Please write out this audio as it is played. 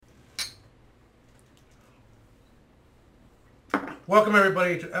Welcome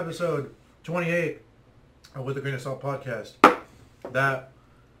everybody to episode 28 of With a Grain of Salt podcast. That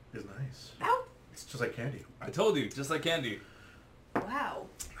is nice. Ow. It's just like candy. I told you, just like candy. Wow.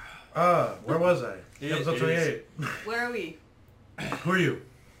 Where was I? Episode 28. Where are we? Who are you?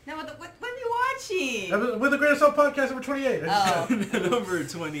 No, what are you watching? With a Grain of Salt podcast number 28. Oh. Number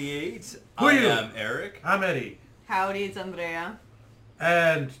 28. Who are you? I am Eric. I'm Eddie. Howdy, it's Andrea.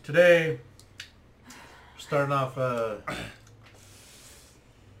 And today, starting off,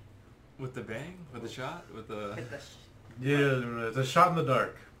 With the bang? With the shot? With the... it's a shot in the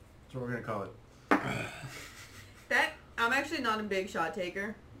dark. That's what we're going to call it. I'm actually not a big shot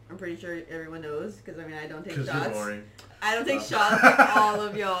taker. I'm pretty sure everyone knows, because I mean, I don't take Because shots. you're boring. I don't take shots like all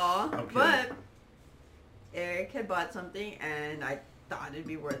of y'all. I'm kidding. But Eric had bought something, and I thought it'd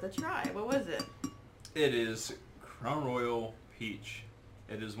be worth a try. What was it? It is Crown Royal Peach.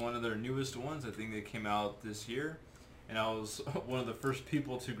 It is one of their newest ones. I think they came out this year. And I was one of the first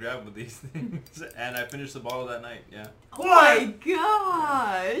people to grab with these things. And I finished the bottle that night, yeah. Oh my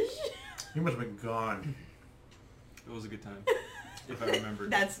gosh! You must have been gone. It was a good time. If I remember.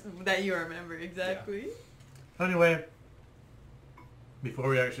 That you remember, exactly. Yeah. Anyway, before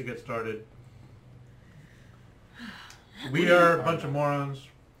we actually get started, we are a bunch of morons.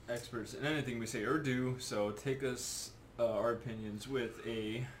 Experts in anything we say or do, so take us, our opinions with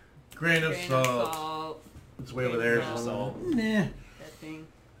a... Grain of Grain salt. It's way over there. Grain of salt. Nah. That thing.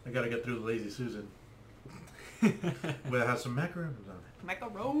 I gotta get through the Lazy Susan. Well, it has some macarons on it.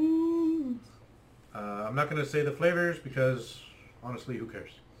 Macarons. I'm not gonna say the flavors because, honestly, who cares?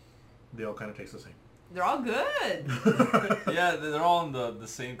 They all kind of taste the same. They're all good. Yeah, they're all in the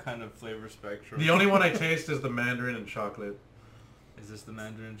same kind of flavor spectrum. The only one I taste is the mandarin and chocolate. Is this the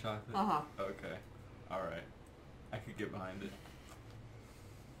mandarin chocolate? Uh-huh. Okay. Alright. I could get behind it.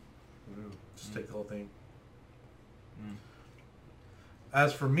 Just take the whole thing. Mm.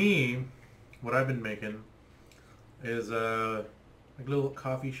 As for me, what I've been making is like a little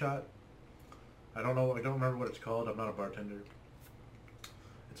coffee shot. I don't remember what it's called. I'm not a bartender.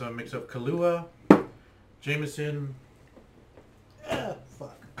 It's a mix of Kahlua, Jameson.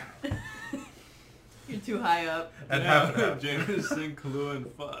 Fuck. You're too high up. And half and half. Jameson, Kahlua, and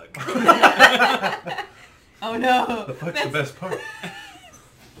fuck. Oh no. The fuck's the best part?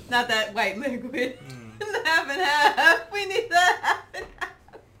 Not that white liquid. Mm. Half and half. We need that half and half.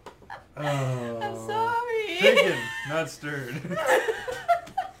 Oh. I'm sorry. Shaken, not stirred.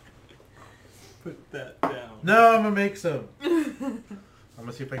 Put that down. No, I'm gonna make some. I'm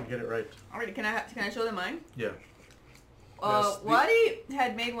gonna see if I can get it right. Alright, can I show them mine? Yeah. Yes, Waddy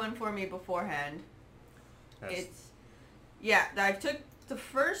had made one for me beforehand. Yes. I took the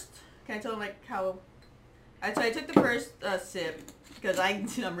first. Can I tell them like how? So I took the first sip because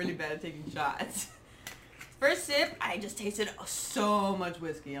I'm really bad at taking shots. First sip, I just tasted so much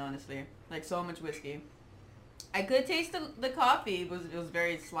whiskey. Honestly, like so much whiskey. I could taste the coffee. It was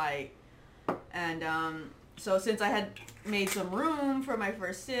very slight, and so since I had made some room for my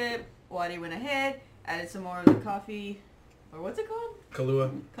first sip, Waddy went ahead, added some more of the coffee, or what's it called?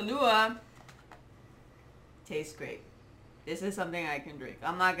 Kahlua. Tastes great. This is something I can drink.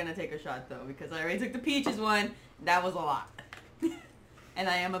 I'm not gonna take a shot though because I already took the peaches one. That was a lot. And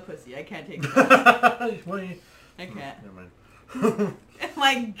I am a pussy. I can't take it. I can't. Never mind. Oh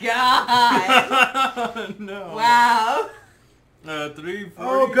my god. No. Wow. 340.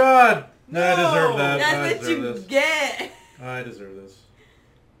 Oh God! No, I deserve that. I That's what deserve you this. get. I deserve this.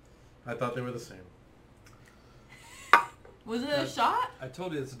 I thought they were the same. Was it a shot? I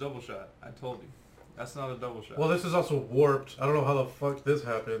told you it's a double shot. I told you. That's not a double shot. Well, this is also warped. I don't know how the fuck this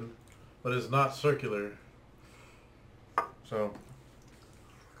happened, but it's not circular. So.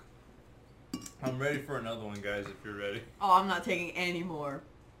 I'm ready for another one, guys, if you're ready. Oh, I'm not taking any more.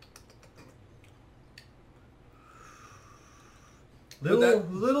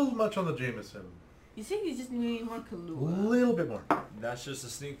 Little much on the Jameson. You think you just need more Kahlua? Little bit more. That's just a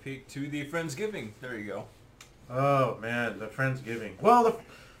sneak peek to the Friendsgiving. There you go. Oh man, the Friendsgiving. Well,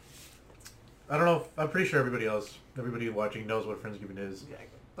 I don't know. I'm pretty sure everybody watching knows what Friendsgiving is.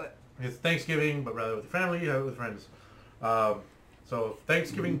 Exactly. But It's Thanksgiving, but rather with the family, you have it with friends. So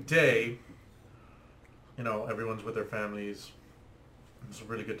Thanksgiving Day, everyone's with their families. It's a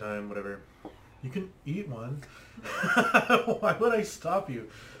really good time, whatever. You can eat one. Why would I stop you?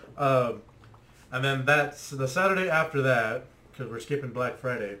 And then that's the Saturday after that, because we're skipping Black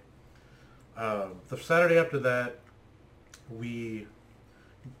Friday. The Saturday after that, we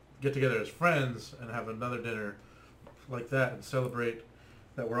get together as friends and have another dinner like that and celebrate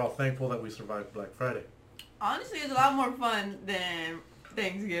that we're all thankful that we survived Black Friday. honestly, it's a lot more fun than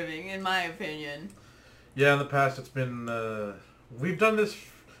Thanksgiving, in my opinion. Yeah, in the past it's been We've done this.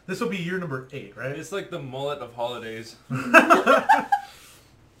 This will be year number 8, right? It's like the mullet of holidays.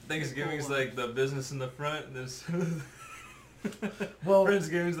 Thanksgiving's like the business in the front, and there's Well,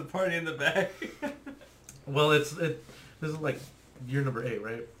 Friendsgiving's the party in the back. well, this is like year number 8,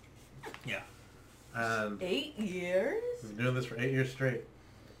 right? Yeah. And 8 years? we've been doing this for 8 years straight.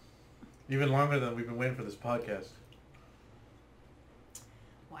 Even longer than we've been waiting for this podcast.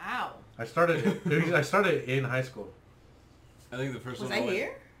 Wow. I started in high school. I think the first Was one I went-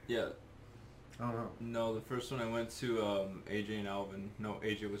 here? Yeah. I don't know. No, the first one I went to AJ and Alvin. No,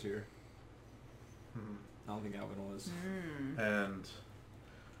 AJ was here. Mhm. I don't think Alvin was. Mm. And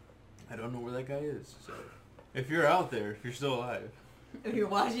I don't know where that guy is. So, if you're out there, if you're still alive, If you're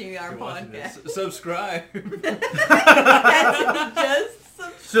watching our if you're watching podcast. this, subscribe. just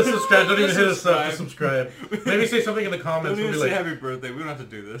subscribe. Don't even Just hit us up. Just subscribe. Maybe say something in the comments. Don't We'll even be say like, happy birthday. We don't have to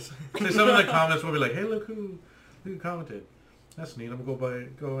do this. say something in the comments. We'll be like, hey, look who commented. That's neat. I'm gonna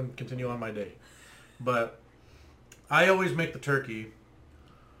go and continue on my day. But I always make the turkey.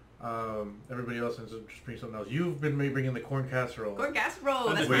 Everybody else ends up just bringing something else. You've been bringing the corn casserole. Corn casserole,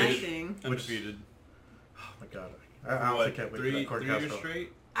 that's Undefeated. my thing. Undefeated. Oh my god. I honestly can't wait for that corn three years casserole.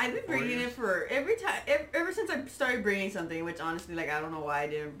 straight? I've been bringing it for every time, ever since I started bringing something, which honestly, like, I don't know why I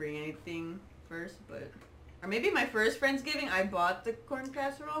didn't bring anything first, but, or maybe my first Friendsgiving, I bought the corn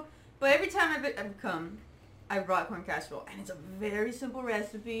casserole, but every time I've come, I brought corn casserole, and it's a very simple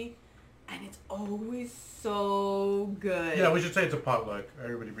recipe, and it's always so good. Yeah, we should say it's a potluck.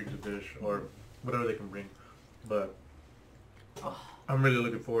 Everybody brings a dish or whatever they can bring. But Oh, I'm really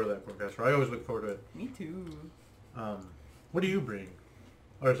looking forward to that corn casserole. I always look forward to it. me too. What do you bring?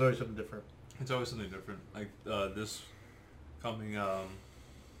 Or is it always something different? It's always something different. Like this coming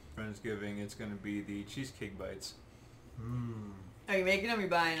Friendsgiving, it's gonna be the cheesecake bites. Mm. Are you making them or you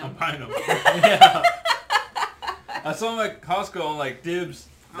buying I'm them? buying them. Yeah. I saw them at Costco. I'm like, dibs.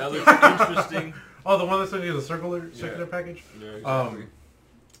 That looks interesting. Oh, the one that's in the circular package? Yeah, exactly.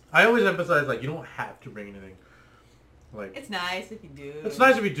 I always emphasize, like, you don't have to bring anything. Like, It's nice if you do. it's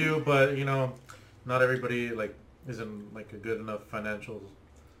nice if you do, but, you know, not everybody, like, is in, like, a good enough financial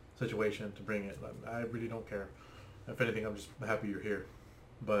situation to bring it. I really don't care. If anything, I'm just happy you're here.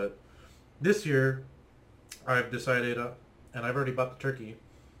 But this year, I've decided, and I've already bought the turkey,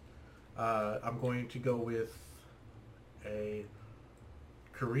 I'm going to go with a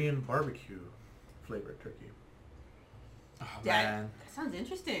Korean barbecue flavored turkey. Oh, That, man. that sounds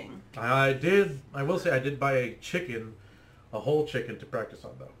interesting. I will say I did buy a whole chicken to practice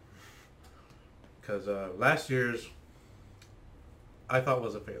on though. Because last year's I thought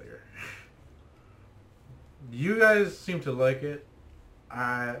was a failure. You guys seem to like it.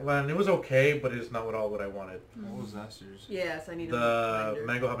 Well, it was okay, but it's not what I wanted. What was last year's? Yes, I need The a blender.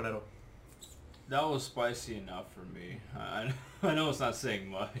 mango habanero. That was spicy enough for me. I know it's not saying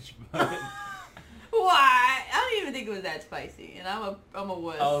much, but Why? I don't even think it was that spicy, and I'm a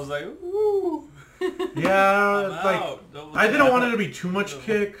wuss. I was like, ooh. Yeah, I'm it's like out. Double I didn't tap. want it to be too much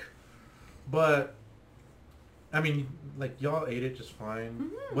kick, but I mean, like y'all ate it just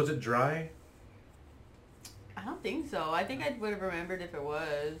fine. Mhm. Was it dry? I don't think so. I think I would have remembered if it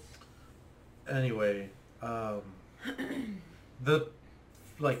was. Anyway, the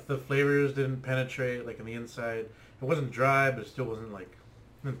flavors didn't penetrate like on the inside. It wasn't dry, but it still wasn't like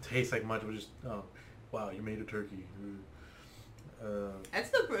it didn't taste like much. It was just wow, you made a turkey. That's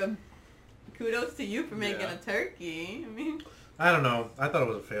the kudos to you for making Yeah. a turkey. I mean, I don't know. I thought it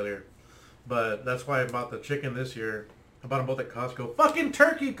was a failure, but that's why I bought the chicken this year. I bought them both at Costco. Fucking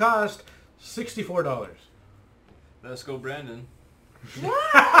turkey cost $64. Let's go, Brandon.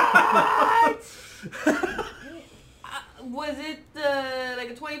 what? Was it like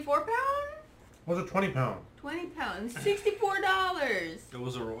a 24 pound? Was it 20 pound? 20 pounds, $64. It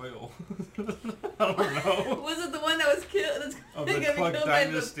was a royal. I don't know. Was it the one that was killed? That's Of gonna the be Cluck killed by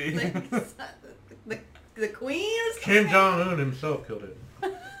dynasty. The queen was Kim killed? Jong-un himself killed it.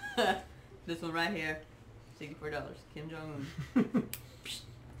 This one right here, $64. Kim Jong Un.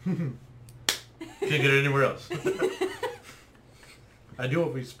 Can't get it anywhere else. I do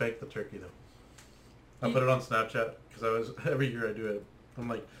hope we spank the turkey though. I put it on Snapchat because every year I do it. I'm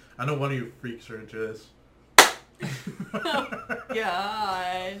like, I know one of you freaks are into this.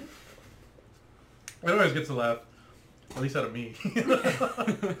 God. It always gets a laugh, at least out of me.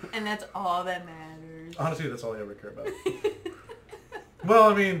 And that's all that matters. Honestly, that's all I ever care about.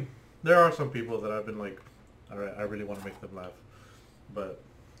 Well, I mean, there are some people that I've been like, all right, I really want to make them laugh, but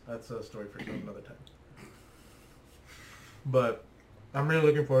that's a story for another time. But I'm really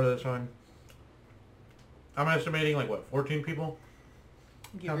looking forward to this one. I'm estimating like what, 14 people,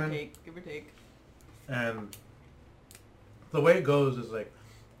 Give or Come in. take, give or take. and the way it goes is like,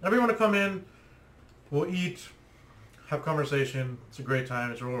 everyone to come in, we'll eat, have conversation. It's a great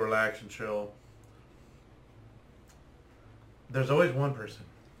time. It's real relaxed and chill. There's always one person.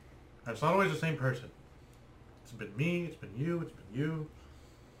 And it's not always the same person. It's been me, it's been you, it's been you.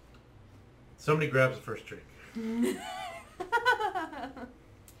 Somebody grabs the first drink.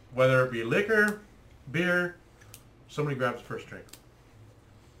 Whether it be liquor, beer, somebody grabs the first drink.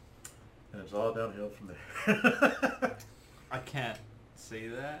 And it's all downhill from there. I can't say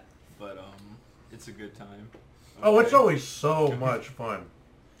that, but it's a good time. Oh, it's Okay. always so much fun.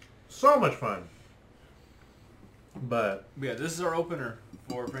 So much fun. But Yeah, this is our opener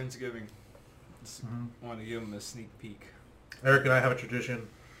for Friendsgiving. Just Mhm. want to give them a sneak peek. Eric and I have a tradition.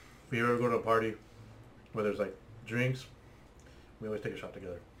 If we ever go to a party where there's like drinks, we always take a shot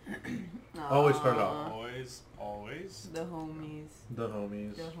together. Always start off. Always, always. The homies. The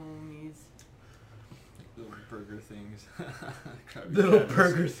homies. The homies. Little burger things. Krabby Little Patties.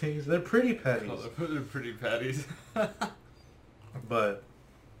 burger things. They're pretty patties. They're pretty patties. But,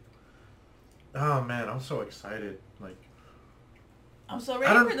 oh man, I'm so excited. Like, I'm so I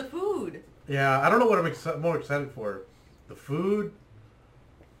ready don't- for the food. yeah, I don't know what I'm more excited for. The food.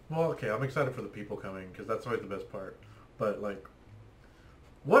 Well, okay, I'm excited for the people coming because that's always the best part. But like,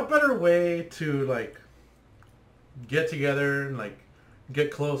 what better way to like get together and like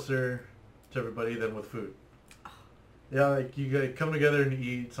get closer to everybody than with food? Yeah, like you guys come together and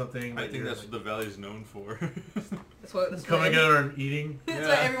eat something. I Like think you're, that's like, what the valley's known for. That's coming together and eating. That's Yeah.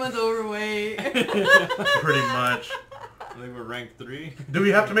 why everyone's overweight. Pretty much. I think we're ranked 3. Do we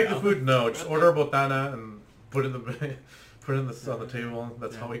have to make the food? No, just order a botana and put in the put in the on the table.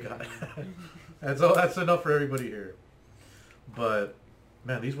 That's all we got. That's enough for everybody here. But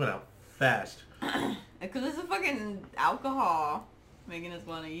man, these went out fast. Because it's a fucking alcohol making us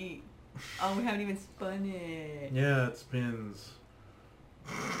want to eat. Oh, we haven't even spun it. Yeah, it spins.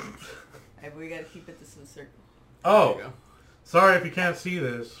 Alright, but we gotta keep it to some circle. Oh, There you go. sorry if you can't see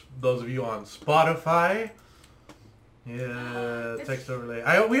this. Those of you on Spotify. Yeah, text overlay.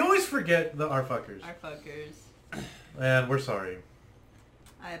 We always forget our fuckers. Our fuckers. And we're sorry.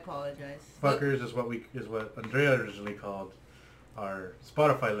 I apologize. Fuckers is what Andrea originally called our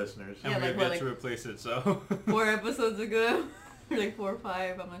Spotify listeners. And Yeah, we like have what, yet like- to replace it, so. 4 episodes ago. Or like 4 or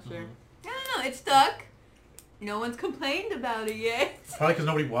 5, I'm not sure. Mhm. I don't know, it's stuck. No one's complained about it yet. Probably because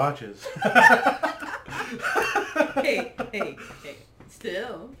nobody watches. hey.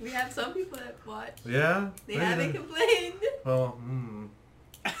 Still, we have some people that watch. Yeah? They Maybe haven't then- complained. Well,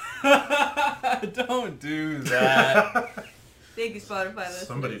 Don't do that. Thank you, Spotify listeners.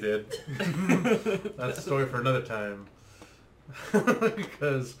 somebody did. That's a story for another time.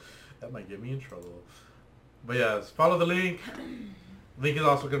 Because that might get me in trouble. But yeah, follow the link. Link is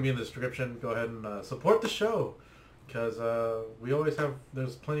also going to be in the description. Go ahead and support the show. Because we always have,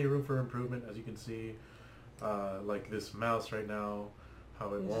 there's plenty of room for improvement, as you can see. Like this mouse right now,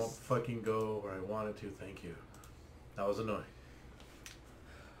 how it won't fucking go where I want it to. Thank you. That was annoying.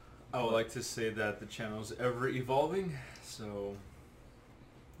 I would like to say that the channel's ever evolving, so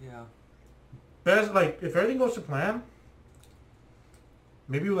yeah. Best, like, if everything goes to plan,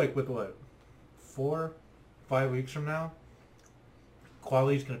 maybe like with what, 4, 5 weeks from now,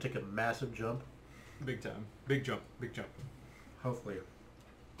 quality's going to take a massive jump. Big time. Big jump. Big jump. Hopefully.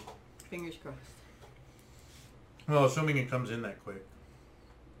 Fingers crossed. Well, assuming it comes in that quick.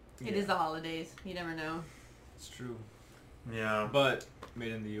 It is the holidays. You never know. It's true. Yeah. But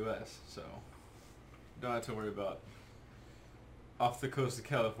made in the U.S., so don't have to worry about off the coast of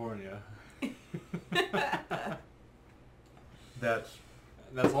California. That's...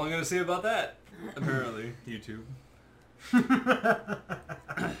 That's all I'm going to say about that, apparently. YouTube. I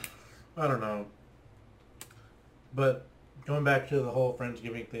don't know. But going back to the whole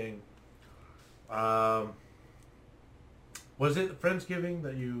Friendsgiving thing, was it Friendsgiving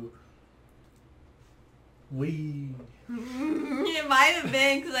that It might have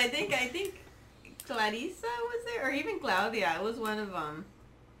been because I think Clarissa was there, or even Claudia. It was one of them.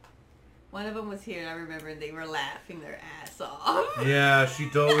 One of them was here, and I remember they were laughing their ass off. Yeah, we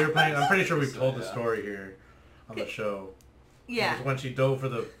were playing, I'm pretty sure we've told the Yeah. story here on the show. Yeah. It was when she dove for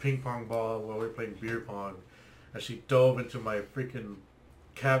the ping pong ball while we were playing beer pong, and she dove into my freaking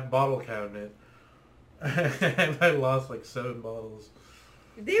bottle cabinet, and I lost like 7 bottles.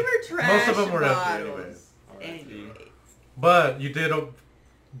 They were trash Most of them were empty bottles. anyway. Anyways. But you did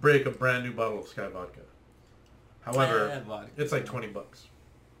break a brand new bottle of Sky Vodka. However, And vodka. it's like $20.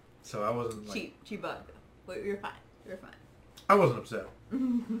 So I wasn't like, Cheap vodka. But you're fine. You're fine. I wasn't upset.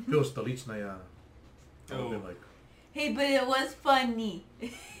 If it was Stolichna, I would have been Oh. like, Hey, but it was funny.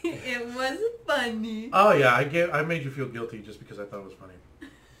 It was funny. Oh yeah, I made you feel guilty just because I thought it was funny.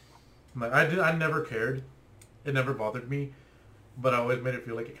 Like I never cared. It never bothered me, but I always made it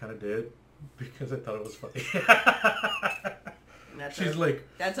feel like it kind of did because I thought it was funny.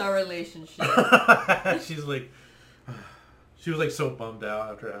 That's our relationship. She's like, she was like so bummed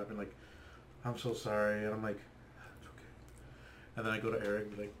out after it happened. Like, I'm so sorry, and I'm like, it's okay. And then I go to Eric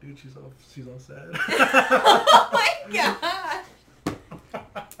and be like, dude, she's all sad. Oh my god.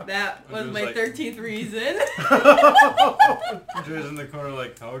 That was my like, 13th reason. Andrea's in the corner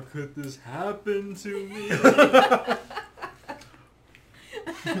like, how could this happen to me?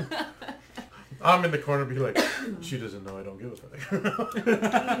 I'm in the corner be like, she doesn't know I don't give a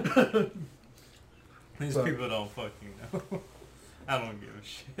fuck. These people don't fucking know. I don't give a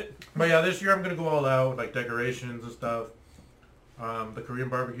shit. But yeah, this year I'm going to go all out with like decorations and stuff. The Korean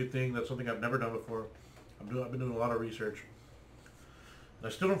barbecue thing, that's something I've never done before. I've been doing a lot of research. And I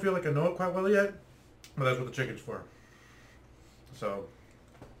still don't feel like I know it quite well yet, but that's what the chicken's for. So,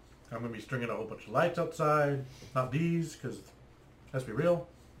 I'm going to be stringing a whole bunch of lights outside. Not these, because let's be real,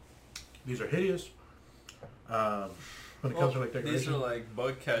 these are hideous. When it comes to like decorations. These are like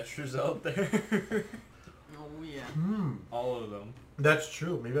bug catchers out there. Oh yeah. All of them. That's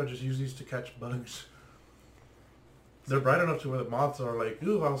true. Maybe I'll just use these to catch bugs. They're bright enough to where the moths are like,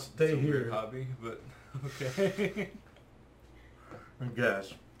 ooh, I'll stay It's a here. weird hobby, but okay. I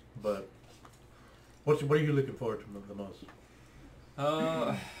guess. But what are you looking forward to the most?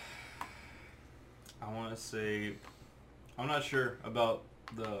 I want to say, I'm not sure about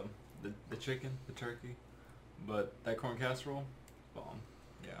the chicken, the turkey, but that corn casserole, bomb.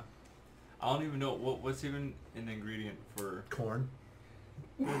 Yeah. I don't even know what's even an ingredient for Corn.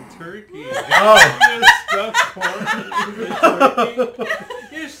 the turkey. Oh. You stuffed corn in the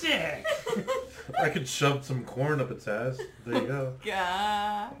turkey. You're sick. I could shove some corn up its ass. There you go.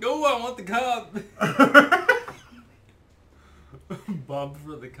 God. Oh, I want the cob. Bob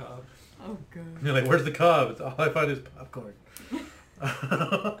for the cob. Oh god. You're like, where's the cob? It's all I find is popcorn.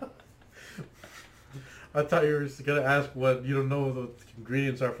 I thought you were gonna ask what you don't know what the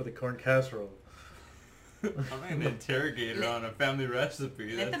ingredients are for the corn casserole. I'm an interrogator on a family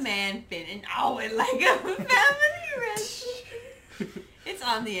recipe. Let the man finish. Oh, it like a family recipe. It's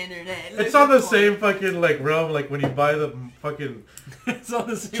on the internet. It's on the same fucking like realm like when you buy the fucking It's on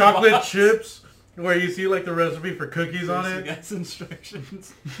the same chocolate box. chips where you see like the recipe for cookies on You it. got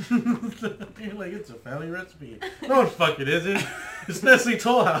instructions. You're like, it's a family recipe. No, it fucking isn't. It's Nestle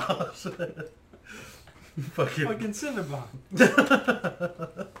Toll House. Fucking. Fucking Cinnabon.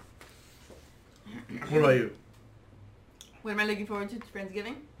 What about you? What am I looking forward to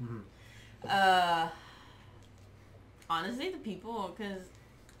Friendsgiving? Mm-hmm. Honestly, the people, because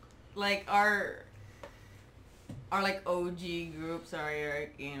like our like OG group. Sorry,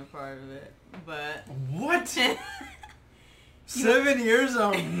 Eric ain't a part of it, but What? 7 years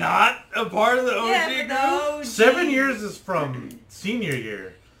I'm not a part of the OG yeah, but group? the OG. 7 years is from senior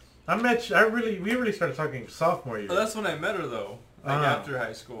year. We really started talking sophomore year. Oh, that's when I met her though. Like after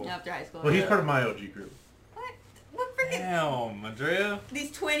high school. After high school. Well, he's yeah. part of my OG group. What freaking? Damn, Andrea.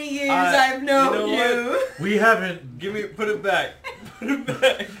 These 20 years I've known you know you. We haven't. Put it back. Put it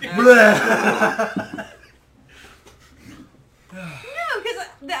back. Bleh. No, because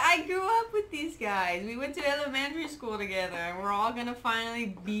I grew up with these guys. We went to elementary school together, and we're all gonna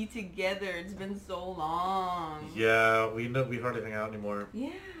finally be together. It's been so long. Yeah, we hardly hang out anymore.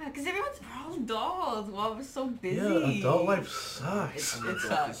 Yeah, because we're all adults. Well, we're so busy. Yeah, adult life sucks. I'm It adult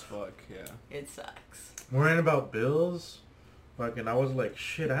sucks. as fuck, yeah. It sucks. Worrying about bills. Fucking, I was like,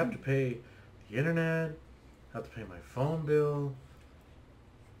 shit, I have to pay the internet. I have to pay my phone bill.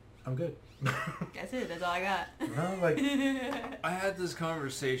 I'm good. That's it. That's all I got. No, like, I had this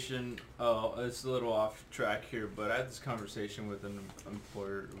conversation, it's a little off track here, but I had this conversation with an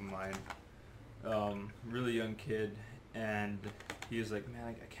employer of mine, really young kid, and he was like,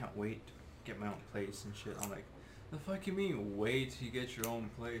 man, I can't wait to get my own place and shit. I'm like, the fuck you mean, wait till you get your own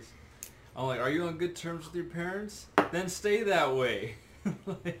place? I'm like, are you on good terms with your parents? Then stay that way.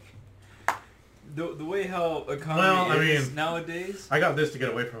 Like, the way how economy is nowadays. I got this to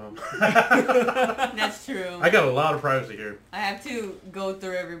get away from him. That's true. I got a lot of privacy here. I have to go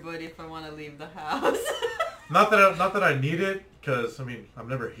through everybody if I want to leave the house. Not that I need it, because, I mean, I'm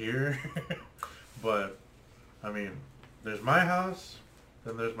never here. But, I mean, there's my house,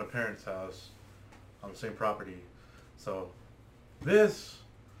 then there's my parents' house on the same property. So, this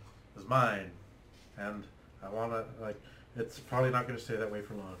is mine. And I want to, like, it's probably not going to stay that way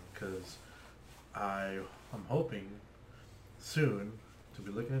for long, because I'm hoping soon to be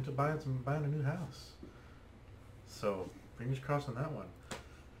looking into buying a new house. So fingers crossed on that one.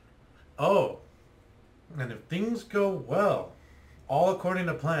 Oh, and if things go well, all according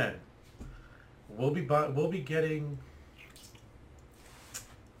to plan, we'll be getting.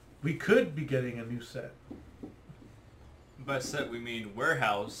 We could be getting a new set. By set we mean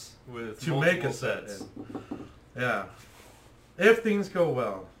warehouse with To make a multiple set. sets. Yeah. If things go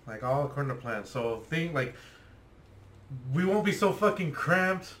well, like all according to plan. So we won't be so fucking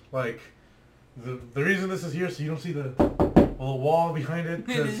cramped. Like the reason this is here so you don't see the little wall behind it.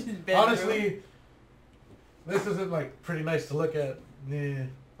 Because honestly, this isn't like pretty nice to look at. Yeah.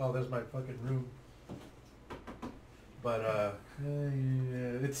 Oh, there's my fucking room. But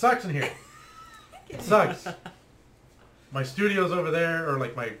it sucks in here. It sucks. My studio's over there, or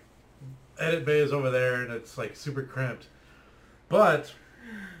like my edit bay is over there, and it's like super cramped. But,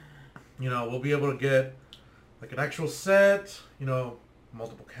 we'll be able to get like an actual set,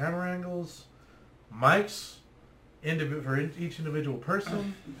 multiple camera angles, mics, for each individual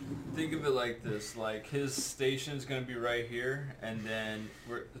person. Think of it like this, like his station's going to be right here, and then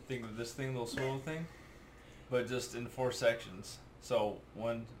think of this thing, little swivel thing, but just in 4 sections. So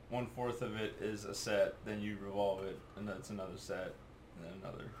one fourth of it is a set, then you revolve it, and that's another set, and then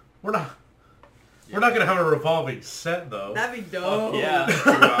another. We're not gonna have a revolving set though. That'd be dope. Yeah,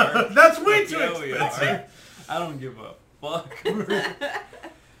 we are. That's way too We expensive. are. I don't give a fuck.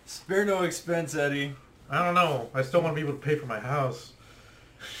 Spare no expense, Eddie. I don't know. I still want to be able to pay for my house.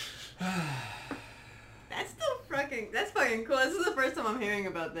 That's fucking cool. This is the first time I'm hearing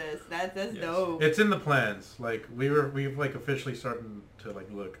about this. That's Yes. dope. It's in the plans. Like we've like officially starting to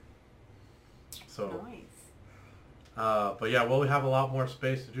like look. So. Nice. But yeah, we'll have a lot more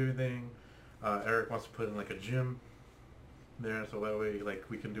space to do anything. Eric wants to put in like a gym there, so that way like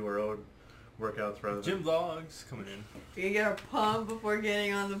we can do our own workouts rather than Gym vlogs coming in. You can get a pump before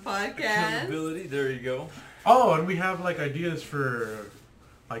getting on the podcast. Accountability, there you go. Oh, and we have like ideas for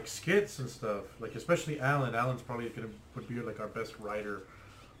like skits and stuff. Like especially Alan. Alan's probably would be like our best writer,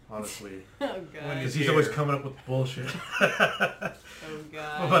 honestly, Oh god. because he's always coming up with bullshit. Oh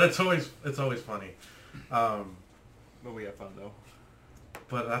god. But it's always funny. But we have fun though.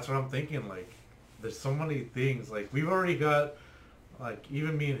 But that's what I'm thinking. Like, there's so many things. Like we've already got, like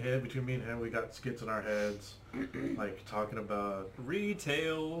even between me and him, we got skits in our heads, like talking about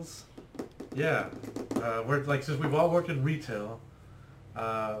Retails. Yeah, we're like since we've all worked in retail,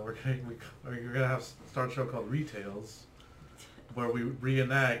 we're gonna have start a show called Retails, where we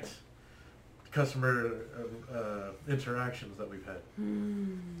reenact customer interactions that we've had.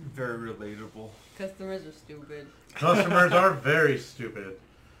 Very relatable. Customers are stupid. Customers are very stupid,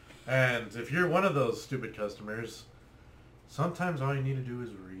 and if you're one of those stupid customers, sometimes all you need to do is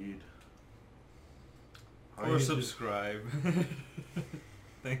read. All you Or need to do- subscribe.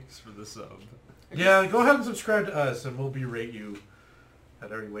 Thanks for the sub. Yeah, go ahead and subscribe to us, and we'll berate you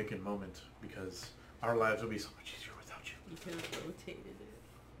at every waking moment, because our lives will be so much easier without you. You could have rotated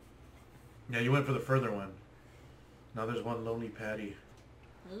it. Yeah, you went for the further one. Now there's one lonely Patty.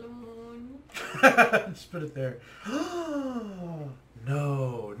 Alone. Just put it there.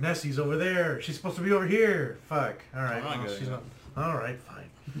 No, Nessie's over there. She's supposed to be over here. Fuck. All right. I'm not well, good she's at not. All right,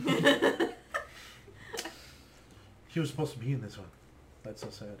 fine. She was supposed to be in this one. That's so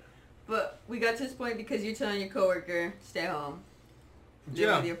sad. But we got to this point because you're telling your coworker, stay home.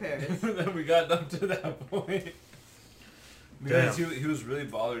 Live with your parents. Then we got up to that point. Because he was really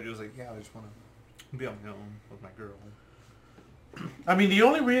bothered. He was like, yeah, I just want to be on my own with my girl. I mean,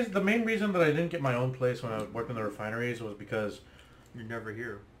 the main reason that I didn't get my own place when I worked in the refineries was because, You're never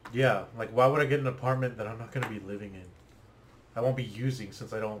here. yeah, like why would I get an apartment that I'm not going to be living in? I won't be using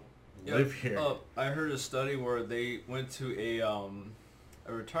since I don't live here. I heard a study where they went to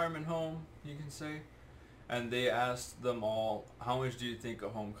a retirement home, you can say, and they asked them all, how much do you think a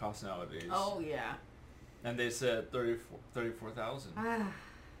home costs nowadays? Oh yeah. And they said 34,000. Ah.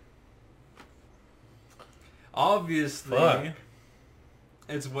 Obviously, Fuck.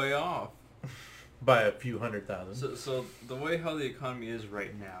 it's way off. By a few $100,000. So the way how the economy is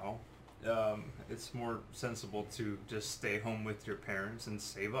right now, it's more sensible to just stay home with your parents and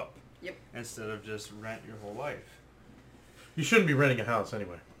save up. Yep. Instead of just rent your whole life. You shouldn't be renting a house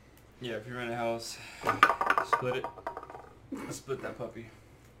anyway. Yeah, if you rent a house, split it. Split that puppy.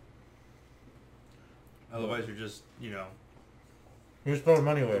 Otherwise, you're just, You're just throwing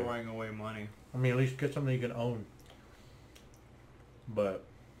money away. throwing away money. I mean, at least get something you can own. But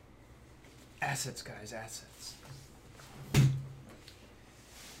Assets, guys, assets. at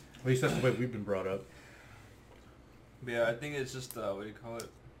least that's the way we've been brought up. But yeah, I think it's just, what do you call it?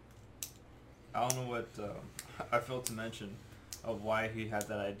 I don't know what I failed to mention of why he had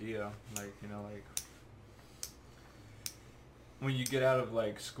that idea. Like, when you get out of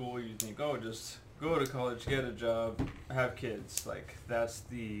like school, you think, oh, just go to college, get a job, have kids. Like that's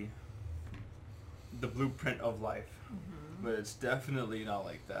the blueprint of life. Mm-hmm. But it's definitely not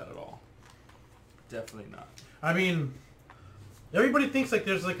like that at all. Definitely not. I mean, everybody thinks like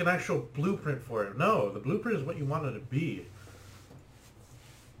there's like an actual blueprint for it. No, the blueprint is what you want it to be.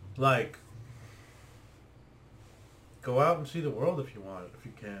 Like, go out and see the world if you want, if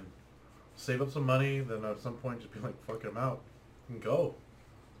you can. Save up some money, then at some point just be like, fuck it, I'm out. And go.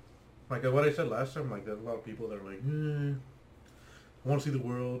 Like what I said last time, like there's a lot of people that are like, I want to see the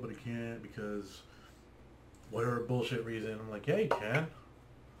world, but I can't because whatever bullshit reason. I'm like, yeah, you can.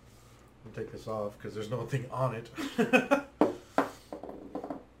 I'll take this off because there's nothing on it.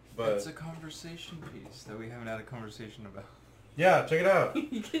 But it's a conversation piece that we haven't had a conversation about. yeah, check it out.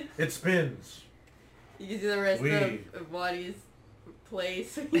 You can It spins. see the rest of Waddy's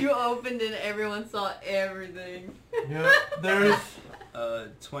place. You opened it, everyone saw everything. Yeah, there's...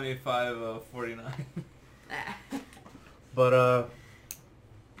 25 of 49. But,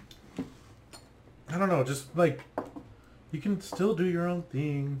 I don't know, just, like, you can still do your own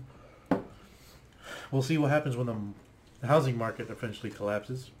thing. We'll see what happens when the housing market eventually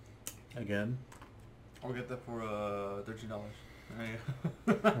collapses. Again. I'll get that for $13.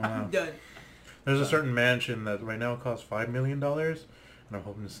 Wow. Done. There's a certain mansion that right now costs $5 million, and I'm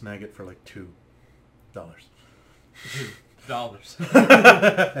hoping to snag it for, like, $2. $2.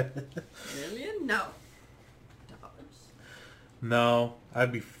 Million? No. Dollars. No,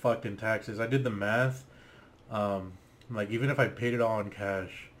 I'd be fucked in taxes. I did the math. Like, even if I paid it all in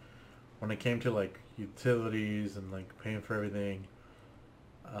cash, when it came to, like, utilities and, like, paying for everything,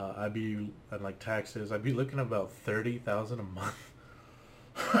 and, like, taxes, I'd be looking at about $30,000 a month.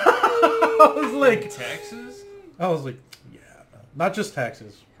 I was like... Taxes? I was like, yeah. Not just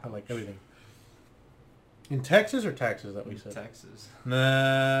taxes, but, like, everything. In Texas or taxes that we said? Taxes.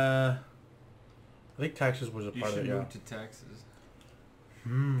 Nah. I think taxes was a You part of should it, yeah. move to Texas.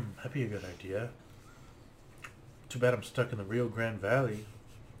 That'd be a good idea. Too bad I'm stuck in the Rio Grande Valley.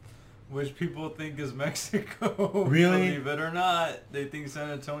 Which people think is Mexico. Really? Believe it or not, they think San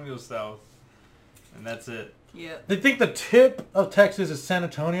Antonio's south. And that's it. Yep. They think the tip of Texas is San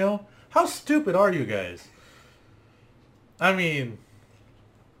Antonio? How stupid are you guys? I mean,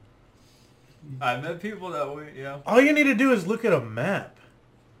 I met people that way, yeah. all you need to do is look at a map.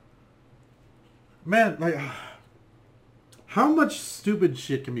 Man, like, how much stupid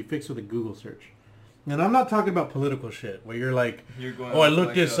shit can be fixed with a Google search? And I'm not talking about political shit, where you're like, You're going oh, I off looked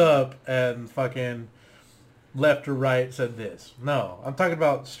like this up and fucking left or right said this. No, I'm talking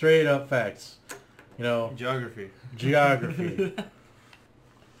about straight up facts. You know, Geography. geography.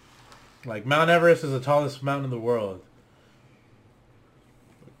 Like, Mount Everest is the tallest mountain in the world.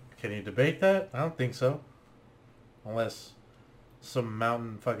 Can you debate that? I don't think so. Unless some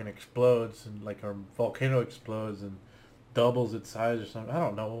mountain fucking explodes and, like, a volcano explodes and doubles its size or something. I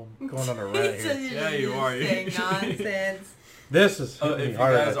don't know. I'm going on a rant So here. Yeah, you are. Saying nonsense. This is hitting If me you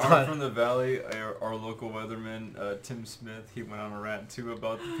hard guys at aren't time. from the valley, our local weatherman, Tim Smith, he went on a rant too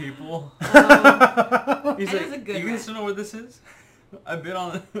about the people. He's That like, was a good you guys rant. don't know where this is? I've been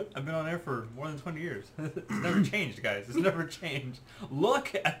on air for more than 20 years. It's never changed, guys. It's never changed.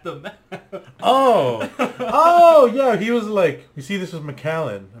 Look at the map. Oh, yeah. He was like, you see, this is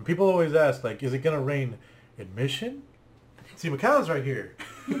McAllen, and people always ask, like, is it gonna rain in Mission? See, McAllen's right here.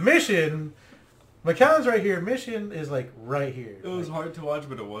 McAllen's right here. Mission is like right here. It was Like, hard to watch,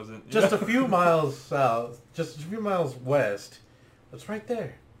 but it wasn't. just a few miles south, just a few miles west. It's right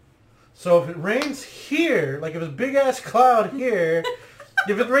there. So if it rains here, like if it's a big ass cloud here,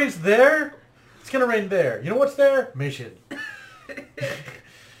 if it rains there, it's gonna rain there. You know what's there? Mission.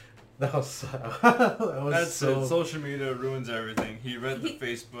 That was That's so it. Social media ruins everything. He read the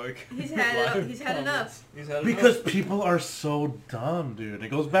Facebook. He's had live he's had enough. comments. He's had because people are so dumb, dude. It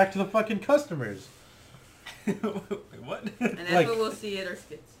goes back to the fucking customers. Wait, what? And that's Like- what we'll see at our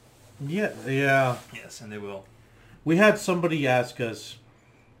skits. Yeah, yeah. Yes, and they will. We had somebody ask us,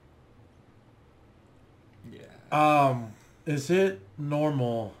 Yeah. is it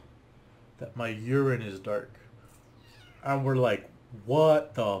normal that my urine is dark? And we're like,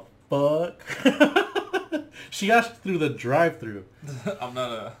 what the fuck? She asked through the drive-through. I'm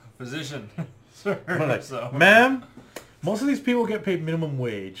not a physician, sir. We're like, so. ma'am, most of these people get paid minimum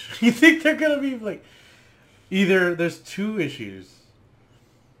wage. You think they're gonna be like, either there's two issues.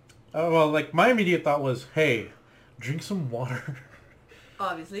 Well, like my immediate thought was, hey, drink some water.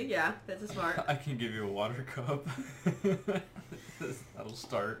 Obviously, yeah, that's a smart. I can give you a water cup. That'll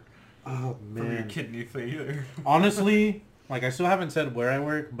start Oh from your kidney failure. Honestly, like I still haven't said where I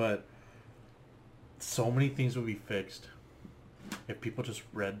work, but so many things would be fixed. If people just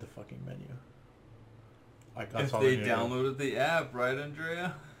read the fucking menu. Like, that's If all they need. downloaded the app, right,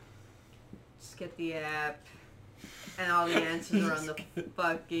 Andrea? Just get the app, and all the answers are on the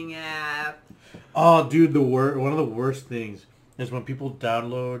fucking app. Oh, dude, one of the worst things is when people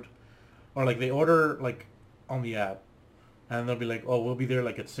download, or like they order like on the app, and they'll be like, "Oh, we'll be there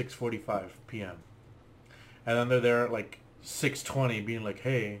like at 6:45 p.m." And then they're there at like 6:20, being like,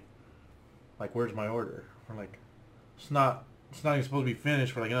 "Hey, like, where's my order?" We're like, It's not even supposed to be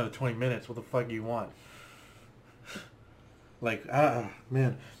finished for like another 20 minutes. What the fuck do you want?" Like,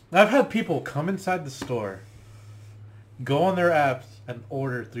 man. I've had people come inside the store, go on their apps, and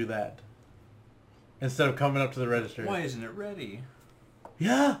order through that. Instead of coming up to the register. Why isn't it ready?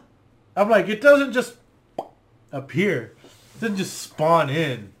 Yeah. I'm like, it doesn't just appear. It doesn't just spawn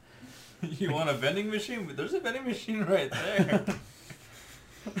in. You want a vending machine? There's a vending machine right there.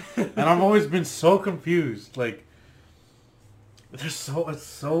 And I've always been so confused. Like, it's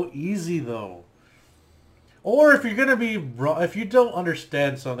so easy though. Or if you're gonna be wrong, if you don't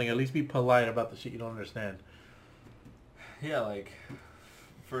understand something, at least be polite about the shit you don't understand. Yeah, like,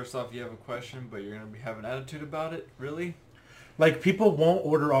 first off, you have a question, but you're going to have an attitude about it? Really? Like, people won't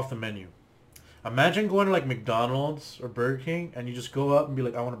order off the menu. Imagine going to like McDonald's or Burger King and you just go up and be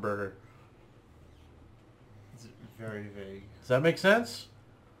like, "I want a burger." It's very vague. Does that make sense?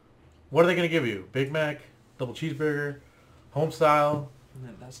 What are they gonna give you? Big Mac, double cheeseburger, home style?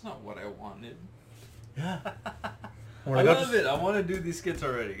 Man, that's not what I wanted. Yeah. I love it. I want to do these skits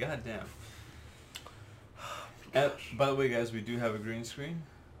already. God damn. And, by the way, guys, we do have a green screen.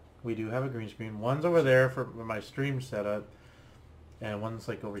 We do have a green screen. One's over there for my stream setup, and one's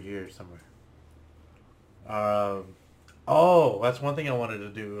like over here somewhere. Oh, that's one thing I wanted to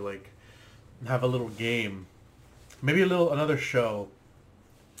do. Like, have a little game, maybe another show,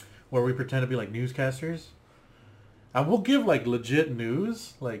 where we pretend to be like newscasters, and we'll give like legit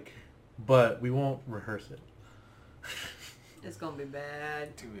news, like, but we won't rehearse it. It's gonna be bad.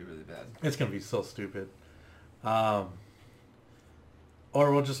 It's going to be really bad. It's gonna be so stupid. Or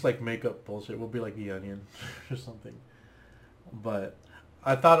we'll just like make up bullshit. We'll be like the Onion or something. But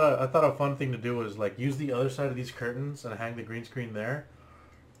I thought a fun thing to do was like use the other side of these curtains and hang the green screen there.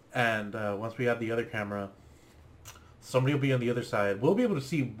 And once we have the other camera, somebody will be on the other side. We'll be able to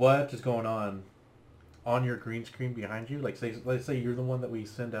see what is going on your green screen behind you. Like, let's say you're the one that we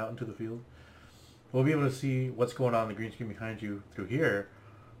send out into the field. We'll be able to see what's going on the green screen behind you through here,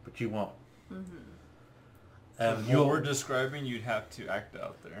 but you won't. Mm-hmm. And what we're describing, you'd have to act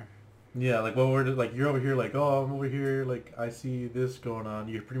out there. Yeah, like, well, we're like, you're over here, like, "Oh, I'm over here, like, I see this going on."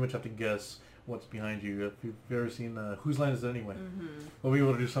 You pretty much have to guess what's behind you. If you've ever seen Whose Line Is It Anyway? Mm-hmm. We'll be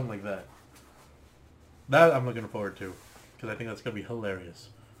able to do something like that. That I'm looking forward to, because I think that's going to be hilarious.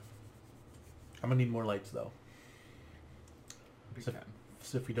 I'm going to need more lights, though.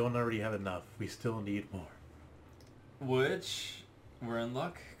 So if we don't already have enough, we still need more. Which, we're in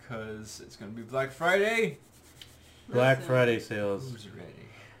luck, because it's going to be Black Friday. Black Friday sales. Who's ready?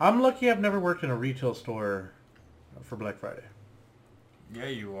 I'm lucky I've never worked in a retail store for Black Friday. Yeah,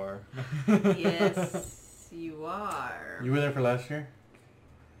 you are. Yes, you are. You were there for last year?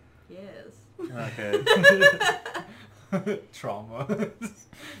 Yes. Okay. Trauma.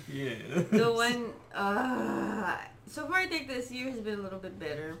 Yeah. So when, so far I think this year has been a little bit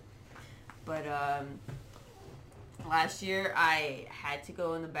better, but last year I had to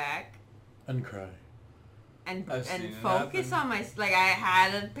go in the back And cry. and I've seen it focus happen. on my, like, I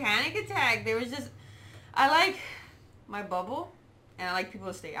had a panic attack. There was just, I like my bubble, and I like people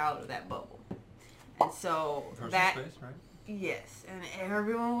to stay out of that bubble, and so Personal that. space, right? Yes, and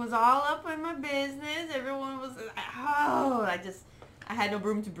everyone was all up in my business. Everyone was, I had no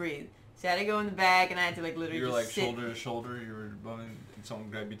room to breathe. So I had to go in the back, and I had to, like, literally You were just like sit. shoulder to shoulder. You were bumming. Someone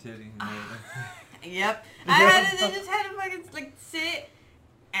grabbed your titty. Yep. I just had to fucking, like, sit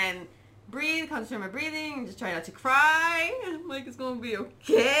and breathe, concentrate on my breathing, and just try not to cry. I'm like, it's gonna be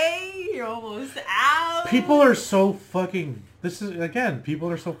okay. You're almost out. People are so fucking... people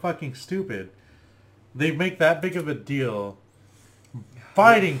are so fucking stupid. They make that big of a deal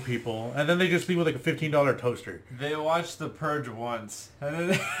fighting people, and then they just leave with like a $15 toaster. They watched The Purge once, and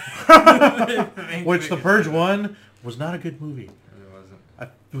then Which The Purge 1 was not a good movie. It wasn't.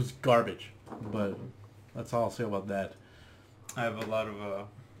 It was garbage. But that's all I'll say about that. I have a lot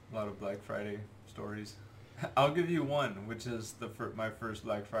of Black Friday stories. I'll give you one, which is my first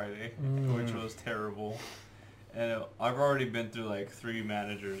Black Friday, which was terrible. And I've already been through like 3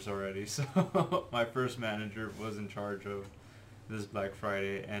 managers already, so my first manager was in charge of this Black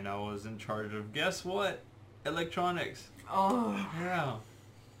Friday, and I was in charge of, guess what? Electronics. Oh. Yeah.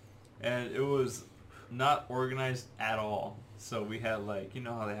 And it was not organized at all. So we had like, you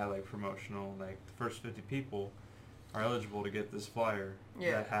know how they had like promotional, like the first 50 people are eligible to get this flyer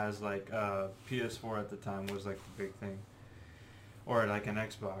that has like PS4 at the time was like the big thing, or like an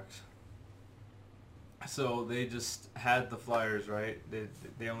Xbox. So they just had the flyers, right?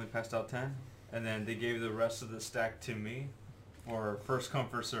 They only passed out 10, and then they gave the rest of the stack to me, for first come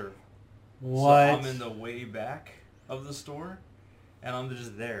first serve. What? So I'm in the way back of the store, and I'm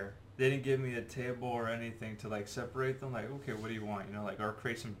just there. They didn't give me a table or anything to like separate them. Like, okay, what do you want? You know, like, or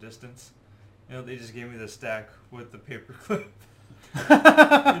create some distance. You know, they just gave me the stack with the paper clip.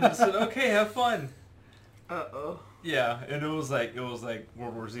 And just said, okay, have fun. Uh-oh. Yeah, and it was like World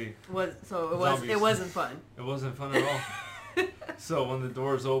War Z. It wasn't fun. It wasn't fun at all. So when the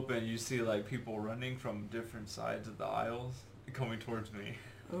doors open, you see like people running from different sides of the aisles coming towards me.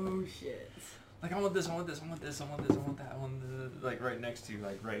 Oh shit. Like, I want this, I want this, I want this, I want this, I want that, I want this, like right next to you,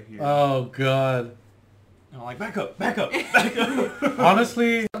 like right here. Oh god. And I'm like, back up, back up, back up.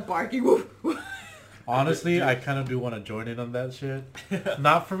 Honestly, Barking. Woof. honestly, I kind of do want to join in on that shit.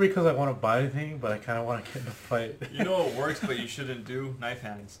 Not for because I want to buy anything, but I kind of want to get in a fight. You know what works, but you shouldn't do? Knife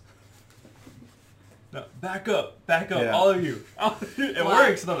hands. No, back up, Yeah. all of you. It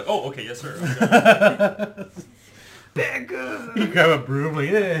works. And I'm like, oh, okay, yes, sir. Back up. You grab a broom, like,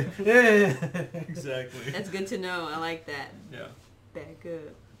 yeah. Exactly. That's good to know. I like that. Yeah. Back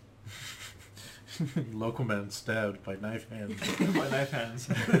up. Local man stabbed by knife hands. My knife hands.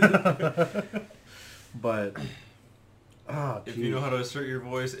 But, If you know how to assert your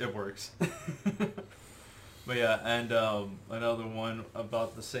voice, it works. But yeah, and another one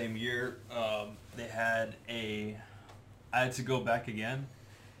about the same year, they had I had to go back again,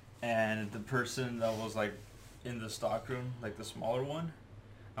 and the person that was like in the stock room, like the smaller one,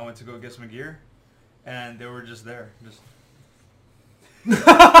 I went to go get some gear, and they were just there, just.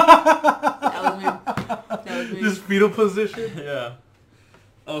 That was me. Just fetal position. Yeah.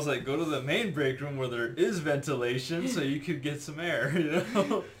 I was like, go to the main break room where there is ventilation so you could get some air, you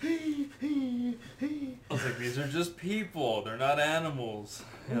know? I was like, these are just people. They're not animals.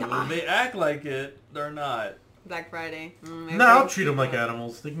 You know, they act like it. They're not. Black Friday. No, I'll treat them like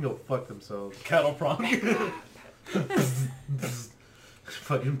animals. They can go fuck themselves. Cattle prong.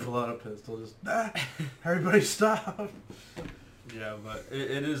 Fucking pull out a pistol. Just, everybody stop. Yeah, but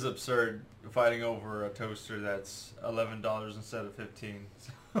it is absurd fighting over a toaster that's $11 instead of $15.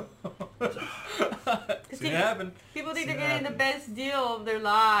 It's gonna happen. People think It's they're getting the happen. best deal of their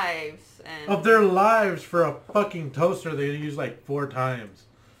lives. And Of their lives for a fucking toaster they use like 4 times.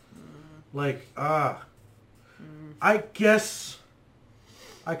 Like, I guess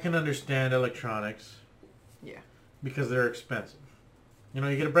I can understand electronics. Yeah. Because they're expensive. You know,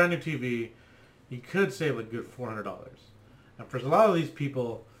 you get a brand new TV, you could save a good $400. And for a lot of these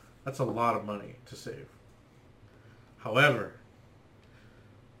people, that's a lot of money to save. However,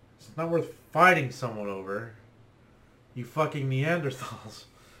 it's not worth fighting someone over. You fucking Neanderthals.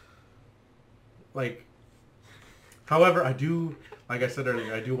 Like, however, I do, like I said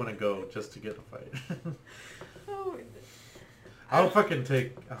earlier, I do want to go just to get a fight. Oh, I'll fucking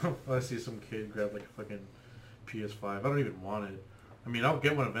take, I see some kid grab like a fucking PS5. I don't even want it. I mean, I'll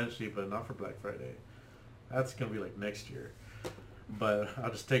get one eventually, but not for Black Friday. That's going to be like next year. But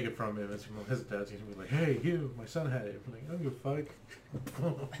I'll just take it from him. His dad's going to be like, hey, you, my son had it. I'm like, I don't give a fuck.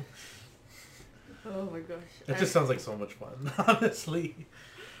 oh my gosh. It just sounds like so much fun, honestly.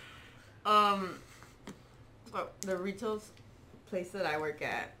 Oh, the retail place that I work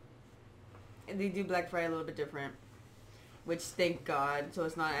at, and they do Black Friday a little bit different, which thank God, so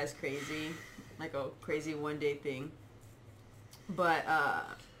it's not as crazy, like a crazy one day thing. But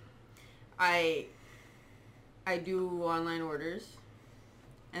I do online orders,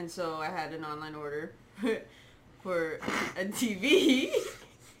 and so I had an online order for a TV.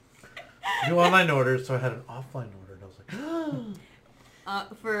 Do online orders, so I had an offline order, and I was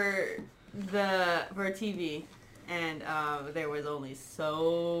like, for a TV, and there was only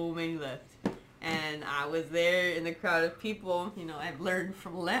so many left, and I was there in the crowd of people. You know, I've learned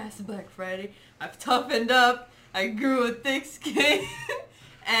from last Black Friday. I've toughened up. I grew a thick skin,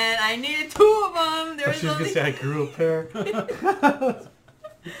 and I needed 2 of them. There was she was going to say I grew a pair.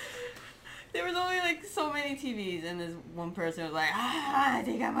 There was only like so many TVs, and this one person was like, I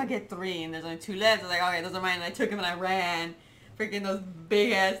think I'm gonna get 3, and there's only 2 left. I was like, okay, those are mine, and I took them and I ran. Freaking those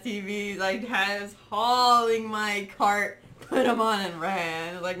big ass TVs, I was hauling my cart, put them on and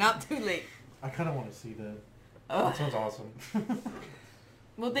ran. I was like, not too late. I kind of want to see that. Ugh. That sounds awesome.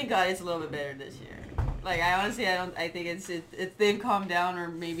 Well, thank God it's a little bit better this year. Like, I honestly, I think it's they've calmed down, or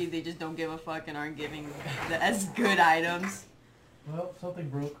maybe they just don't give a fuck and aren't giving as good items. Well, something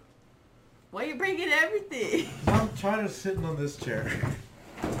broke. Why are you breaking everything? I'm trying to sit on this chair.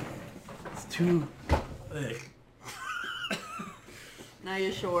 It's too thick. Now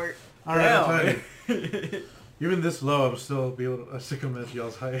you're short. All right, I'm trying to. Even this low, I'm still still convinced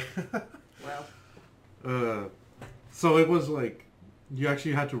y'all's height. Well. So it was like you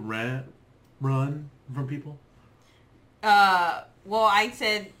actually had to run from people. Well, I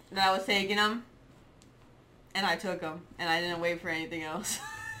said that I was taking them, and I took them, and I didn't wait for anything else.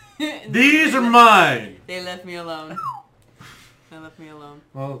 These are mine. They left me alone. They left me alone.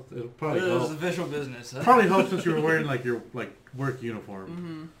 Well, it'll probably This is help. official business. Huh? Probably help since you were wearing like your work uniform,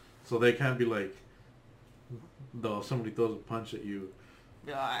 Mm-hmm. so they can't be like, though somebody throws a punch at you.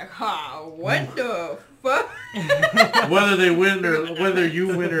 You're like, what the fuck? Whether whether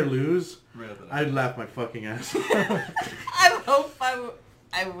you win or lose, Rather than- I'd laugh my fucking ass. I hope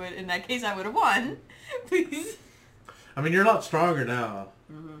I would. In that case, I would have won. Please. I mean, you're a lot stronger now.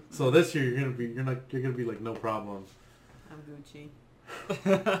 Mm-hmm. So this year you're gonna be like no problem. I'm Gucci.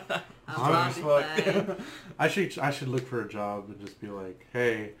 I'm Strong Bobby as fuck. Flay. I should look for a job and just be like,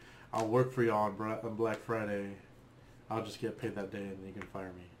 hey, I'll work for y'all on Black Friday. I'll just get paid that day and then you can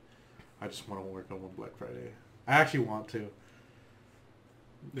fire me. I just want to work on Black Friday. I actually want to.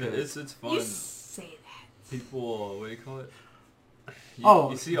 Yeah, it's fun. You say that. People, what do you call it?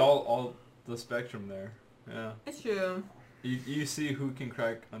 You see all the spectrum there. Yeah. It's true. You see who can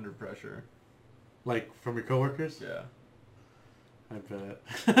crack under pressure. Like from your coworkers? Yeah. I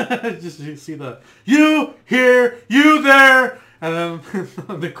bet. Just you see you here, you there, and then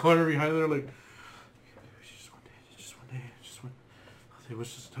on the corner behind there, like, just one day. It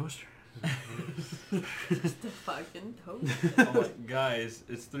was just a toaster. Just a fucking toast. I'm like, guys,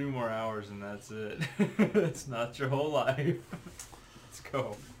 it's 3 more hours and that's it. It's not your whole life. Let's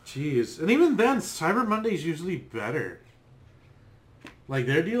go. Jeez, and even then, Cyber Monday's usually better. Like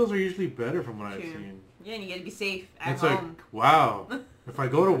their deals are usually better from what I've seen. Yeah, and you gotta be safe at It's home. like, wow. If I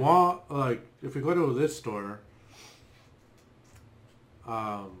go to if we go to this store,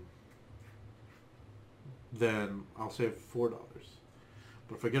 then I'll save $4.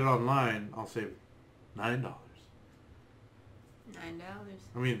 But if I get it online, I'll save $9. $9.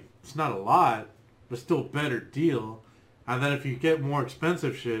 I mean, it's not a lot, but still a better deal. And then if you get more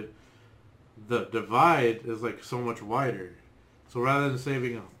expensive shit, the divide is like so much wider. So rather than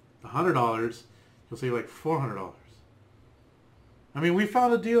saving $100, you'll save like $400. I mean, we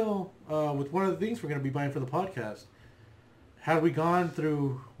found a deal with one of the things we're going to be buying for the podcast. Had we gone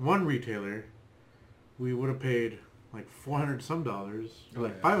through one retailer, we would have paid like $400 some dollars, or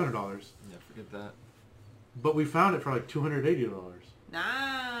like $500. Yeah, forget that. But we found it for like $280.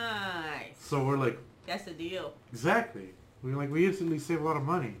 Nice. So we're like, That's the deal. exactly. We instantly save a lot of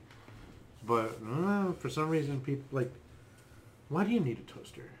money. But for some reason, people like, why do you need a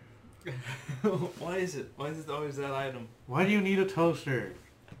toaster? Why is it always that item? Why do you need a toaster?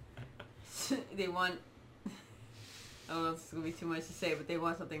 They want... I don't know if this is going to be too much to say, but they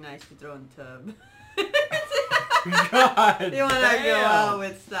want something nice to throw in the tub. God They want to go out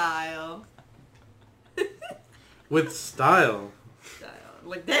with style. With style.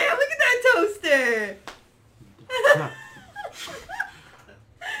 Like, damn, look at that toaster!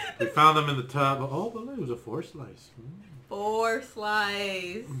 We found them in the tub. Oh, but it was a 4 slice. 4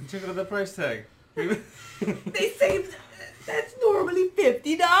 slice. Check out the price tag. They saved... That's normally $50.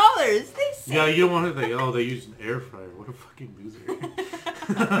 They saved... Yeah, you don't want to think, oh, they used an air fryer. What a fucking loser.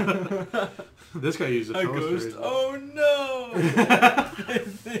 This guy used a A toaster. ghost. Oh no! They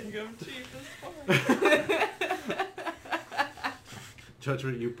think I'm cheap as fuck.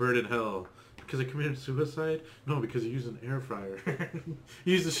 Judgment, you burn in hell. Because I committed suicide? No, because you used an air fryer.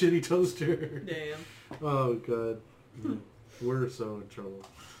 You used a shitty toaster. Damn. Oh, God. We're so in trouble.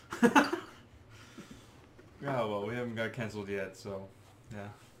 Yeah, well, we haven't got canceled yet, so yeah.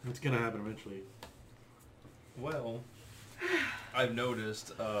 It's going to happen eventually. Well, I've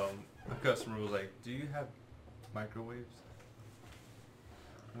noticed a customer was like, "Do you have microwaves?"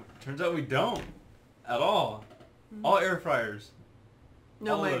 Turns out we don't at all. All air fryers.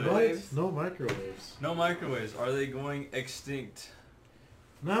 No All of it. microwaves. No microwaves. No microwaves. Are they going extinct?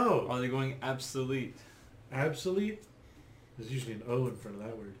 No. Are they going obsolete? Obsolete? There's usually an O in front of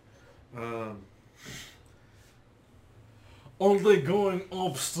that word. Are they going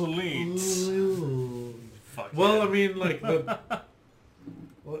obsolete? Fuck Well, yeah. I mean, like,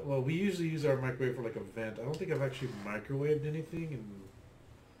 well, we usually use our microwave for, like, a vent. I don't think I've actually microwaved anything in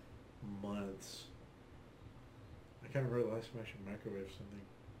months. I can't remember the last time I actually microwaved something.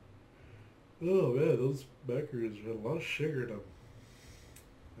 Oh, man, those microwaves had a lot of sugar in them.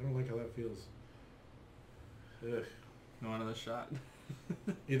 I don't like how that feels. Ugh. You want another shot?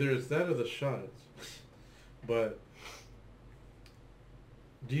 Either it's that or the shots. But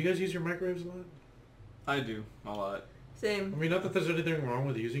do you guys use your microwaves a lot? I do a lot. Same. I mean, not that there's anything wrong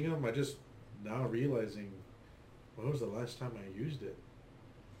with using them. I just now realizing, when was the last time I used it?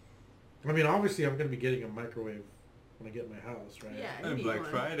 I mean, obviously, I'm going to be getting a microwave when I get my house, right? Yeah. I And need Black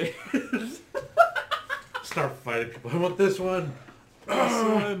one. Friday. Start fighting people. I want this one. This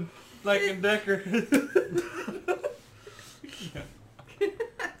one, Black and Decker.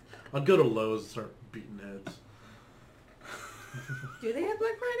 I'll go to Lowe's and start beating heads. Do they have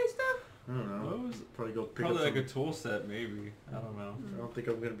Black Friday stuff? I don't know. Lowe's? Probably go pick Probably up like some... a tool set, maybe. I don't know. I don't think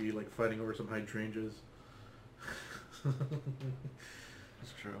I'm going to be like fighting over some hydrangeas.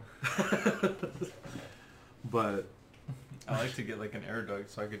 That's true. But I like to get like an air duct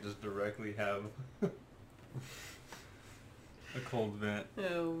so I could just directly have a cold vent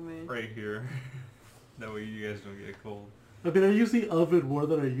Oh man. right here. That way you guys don't get cold. I mean, I use the oven more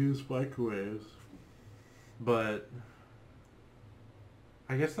than I use microwaves. But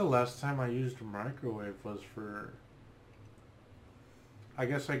I guess the last time I used a microwave was for... I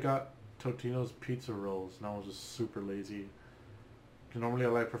guess I got Totino's pizza rolls, and I was just super lazy. Normally,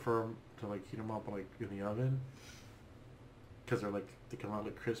 I prefer to like heat them up like in the oven, because they come out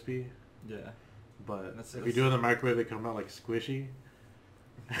like crispy. Yeah. But That's- if you do it in the microwave, they come out like squishy.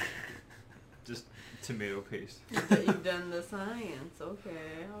 Just tomato paste. You've done the science.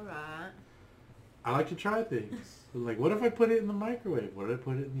 Okay, alright. I like to try things. Like, what if I put it in the microwave? What if I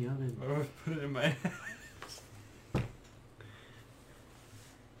put it in the oven? Or put it in my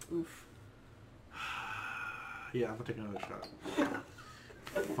Oof. Yeah, I'm gonna take another shot.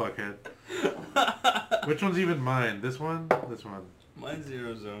 Fuckhead. Which one's even mine? This one? This one. Mine's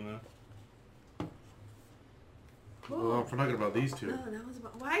Arizona. Well, I'm forgetting about these two. No, that was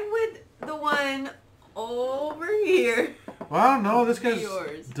about... Why would the one over here... Well, I don't know. This guy's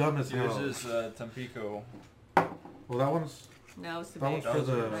Yours. dumb as Yours hell. is Tampico. Well, that one's... No, it's the That one's big for one.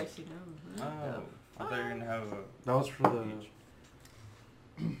 the- Actually, no. Oh, I thought you were gonna have a That was for the... peach.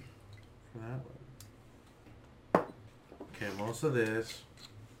 For that one. Okay, most of this.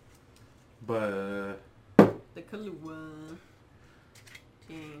 But... The Kahlua.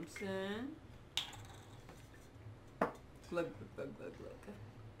 Jameson. Glug, glug, glug, glug, glug.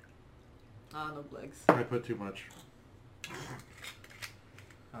 Ah, no glugs. I put too much. I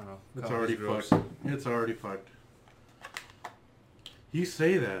don't know. It's Coffee's already gross. fucked. It's already fucked. You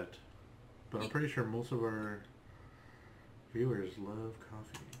say that, but I'm pretty sure most of our viewers love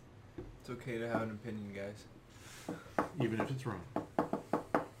coffee. It's okay to have an opinion, guys. Even if it's wrong.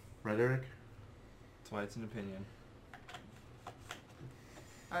 Right, Eric? That's why it's an opinion.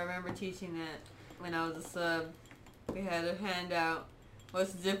 I remember teaching that when I was a sub. We had a handout.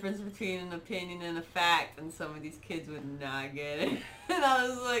 What's the difference between an opinion and a fact? And some of these kids would not get it. And I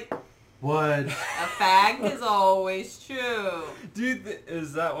was like, What? a fact is always true. Dude,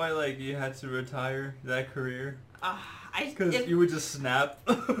 is that why like you had to retire that career? Because If you would just snap.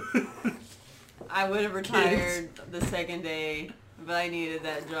 I would have retired the second day, but I needed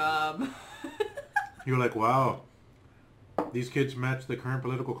that job. You were like, wow, these kids match the current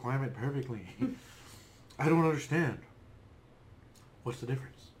political climate perfectly. I don't understand. What's the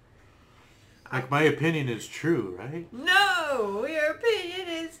difference? Like, my opinion is true, right? No, your opinion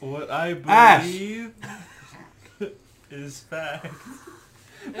is... What I Ash! believe is fact.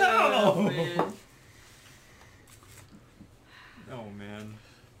 Oh, man. Oh man.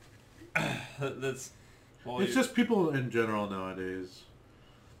 That's. Well, It's just people in general nowadays.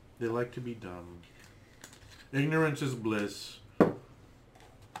 They like to be dumb. Ignorance is bliss.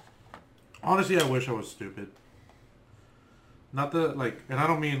 Honestly, I wish I was stupid. Not that, like, and I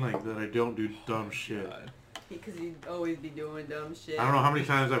don't mean, like, that I don't do dumb shit. God. Because you'd always be doing dumb shit. I don't know how many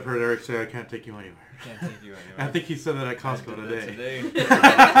times I've heard Eric say, I can't take you anywhere. Can't take you anywhere. I think he said that at I Costco did that today.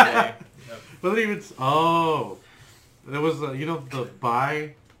 Today. Yep. Wasn't even... Oh. There was, you know, the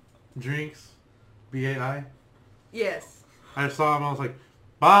Bai drinks? B-A-I? Yes. I saw him, I was like,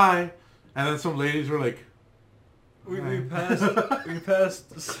 bye! And then some ladies were like... We "Bye."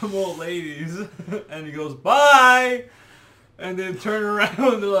 passed some old ladies, and he goes bye, and then turn around.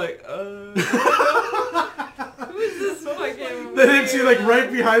 They're like, Who is this fucking Then see, like, right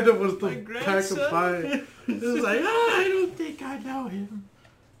weirdo? behind him was the My pack of grandson. pie. It was like, I don't think I know him.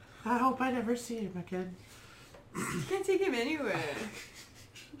 I hope I never see him again. You can't take him anywhere.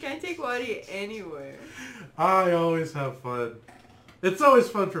 You can't take Waddy anywhere. I always have fun. It's always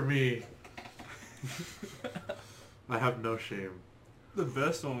fun for me. I have no shame. the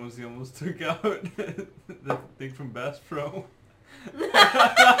best one was he almost took out the thing from Bass Pro.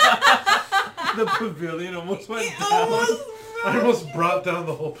 The pavilion almost went It down. almost I almost brought down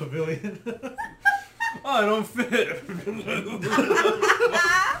the whole pavilion. Oh, I don't fit.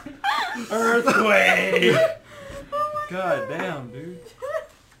 Earthquake. God damn, dude.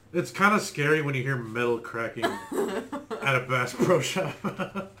 It's kind of scary when you hear metal cracking at a Bass Pro Shop.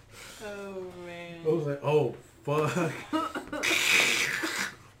 Oh man. I was like, oh fuck.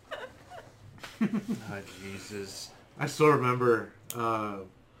 Oh, Jesus. I still remember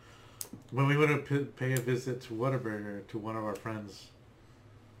when we went to pay a visit to Whataburger to one of our friends.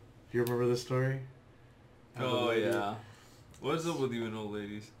 Do you remember this story? Oh, yeah. What's up with you and old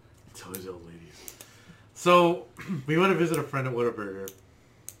ladies? It's always old ladies. So, we went to visit a friend at Whataburger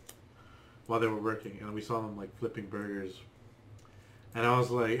while they were working, and we saw them, like, flipping burgers. And I was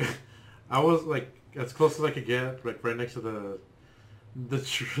like, as close as I could get, like, right next to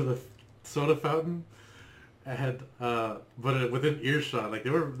the soda fountain. And, but within earshot, like, they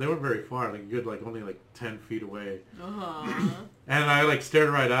weren't very far, like, good, like, only, like, 10 feet away. Uh-huh. And I, like, stared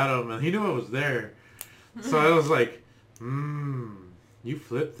right at him, and he knew I was there. So I was like, you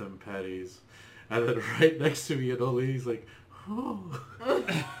flipped them patties. And then right next to me, an old lady's like, oh.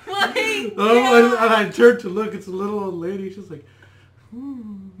 Like, Oh, and I turned to look. It's a little old lady. She's like,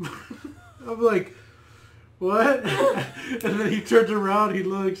 I'm like, what? And then he turns around. He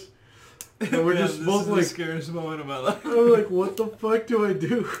looks, and we're just both like, the scariest moment of my life. I'm like, what the fuck do I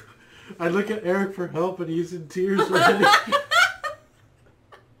do? I look at Eric for help, and he's in tears already.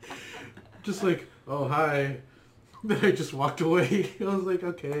 Just like, oh hi. Then I just walked away. I was like,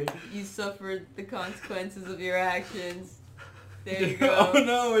 okay. you suffered the consequences of your actions. There you go. Oh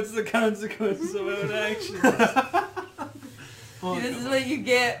no, it's the consequences of my own actions. See, this is what you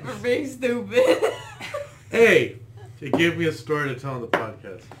get for being stupid. Hey, it gave me a story to tell on the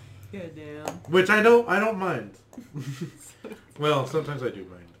podcast. Goddamn. Which I don't mind. Well, sometimes I do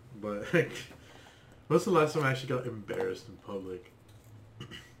mind. But like, what's the last time I actually got embarrassed in public?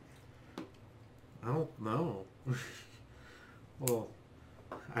 I don't know. Well,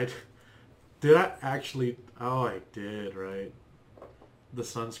 did I actually? Oh, I did, right? The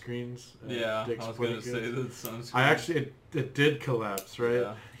sunscreens. at Yeah, Dick's I was Sporting gonna say Goods. the sunscreen. I actually, it did collapse, right?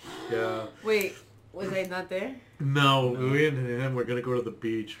 Yeah. Yeah. Wait, was I not there? No, we and him were gonna go to the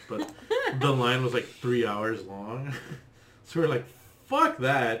beach, but the line was like 3 hours long. So we're like, fuck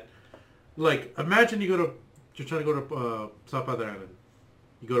that. Like, imagine you're trying to go to South Padre Island.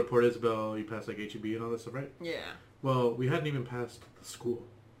 You go to Port Isabel, you pass like HEB and all that stuff, right? Yeah. Well, we hadn't even passed the school.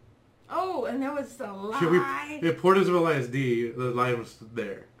 Oh, and that was a lie. Yeah, Port Isabel ISD, the line was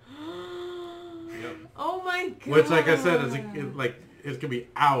there. Yep. Oh my god. Which, like I said, it's gonna be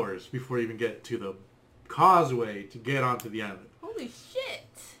hours before you even get to the causeway to get onto the island. Holy shit.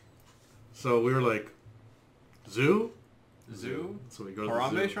 So we were like, zoo? Zoo? So we go to the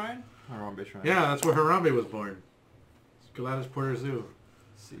Harambe zoo. Shrine? Harambe Shrine. Yeah, that's where Harambe was born. Gladys Porter Zoo.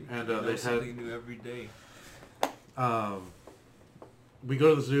 See, And, you know they had- something new every day. We go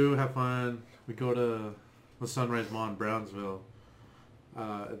to the zoo, have fun. We go to the Sunrise Mall in Brownsville.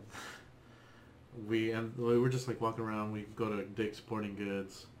 We were just like walking around. We go to Dick's Sporting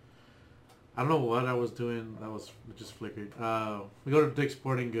Goods. I don't know what I was doing. That was it just flickered. We go to Dick's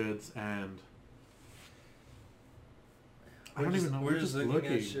Sporting Goods and I don't even know. We're just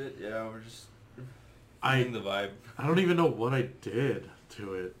looking at shit. Yeah, we're just feeling the vibe. I don't even know what I did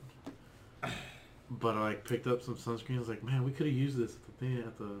to it. But I like picked up some sunscreen. I was like, man, we could have used this at the thing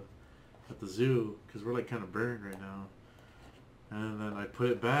at the zoo because we're like kind of burned right now. And then I put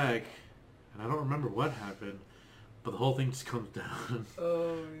it back, and I don't remember what happened, but the whole thing just comes down.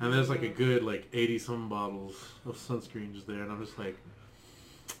 Oh. And there's like a good like 80 some bottles of sunscreen just there, and I'm just like,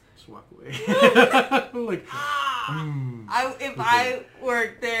 just walk away. I'm like, If I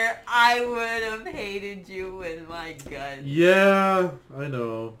worked there, I would have hated you with my gun. yeah, I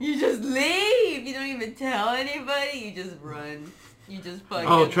know. You just leave. You don't even tell anybody. You just run. You just fucking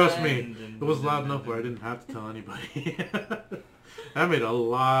Oh, trust run. me, it was loud enough where I didn't have to tell anybody. That made a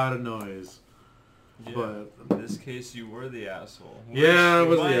lot of noise. Yeah. But In this case, you were the asshole. Yeah, I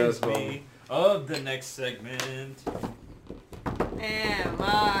was the reminds asshole. me of the next segment. Am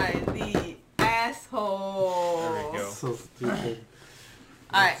I the asshole? There we go. so stupid.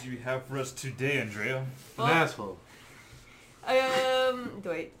 Alright. What do you have for us today, Andrea? An Well, asshole.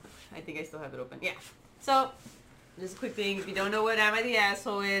 wait. I think I still have it open. Yeah. So, just a quick thing. If you don't know what Am I the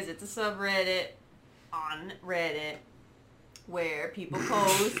Asshole is, it's a subreddit on Reddit where people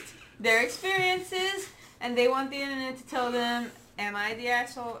post their experiences and they want the internet to tell them, am I the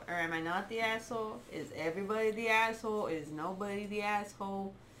asshole or am I not the asshole? Is everybody the asshole? Is nobody the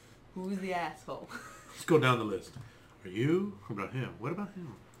asshole? Who's the asshole? Let's go down the list. Are you? What about him? What about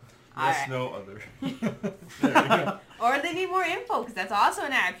him? Yes, Alright. no other. There you go. Or they need more info, because that's also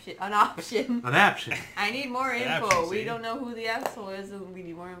an option. An option. An option. I need more An info. option, We see? don't know who the asshole is, and we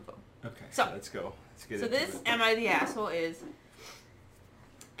need more info. Okay, So- let's go. Let's get So into this it. Am I the Asshole is,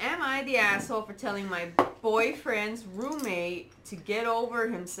 am I the asshole for telling my boyfriend's roommate to get over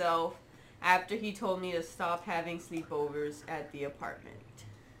himself after he told me to stop having sleepovers at the apartment?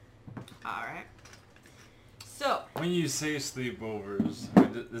 Alright. So, When you say sleepovers,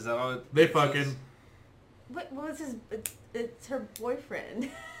 is that all? They it fucking. says? well, it's her boyfriend.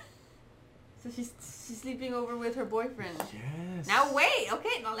 So she's sleeping over with her boyfriend. Yes. Now wait,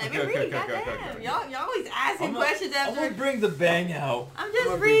 okay, now let me Okay, read. okay, Goddamn. okay. Y'all always asking questions I'm after. gonna bring the bang out. I'm just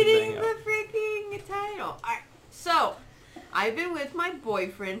gonna bring the reading bang the out. freaking title. Alright, so I've been with my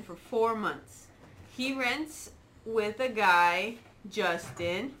boyfriend for 4 months. He rents with a guy,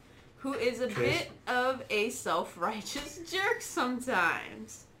 Justin, who is a Okay. bit of a self-righteous jerk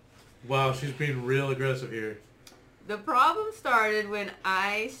sometimes. Wow, she's being real aggressive here. The problem started when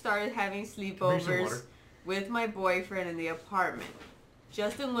I started having Bring some sleepovers water. with my boyfriend in the apartment.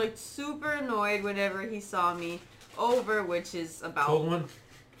 Justin looked super annoyed whenever he saw me over, which is about Cold one.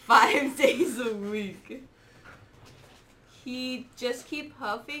 5 days a week. He just keep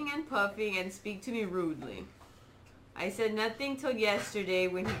huffing and puffing and speak to me rudely. I said nothing till yesterday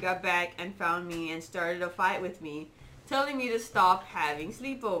when he got back and found me and started a fight with me, telling me to stop having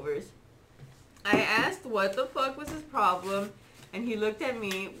sleepovers. I asked what the fuck was his problem, and he looked at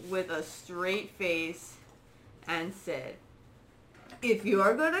me with a straight face and said, "If you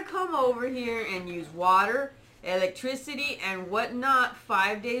are gonna come over here and use water, electricity, and whatnot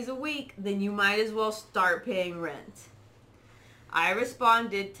 5 days a week, then you might as well start paying rent." I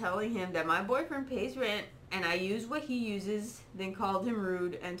responded telling him that my boyfriend pays rent and I use what he uses, then called him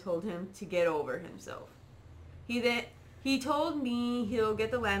rude and told him to get over himself. He told me he'll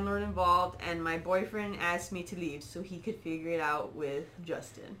get the landlord involved, and my boyfriend asked me to leave so he could figure it out with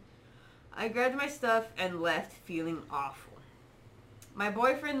Justin. I grabbed my stuff and left feeling awful. My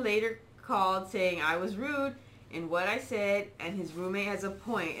boyfriend later called saying I was rude in what I said, and his roommate has a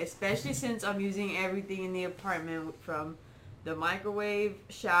point, especially since I'm using everything in the apartment from the microwave,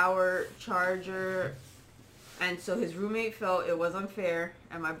 shower, charger, and so his roommate felt it was unfair,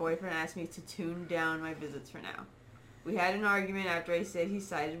 and my boyfriend asked me to tune down my visits for now. We had an argument after I said he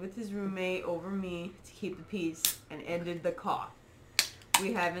sided with his roommate over me to keep the peace and ended the call.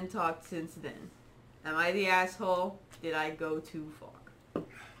 We haven't talked since then. Am I the asshole? Did I go too far?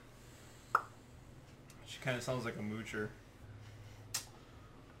 She kind of sounds like a moocher.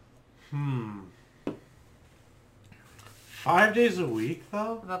 5 days a week,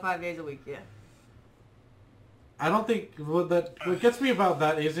 though? About 5 days a week, yeah. I don't think what gets me about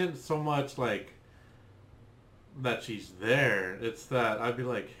that isn't so much like that she's there. It's that I'd be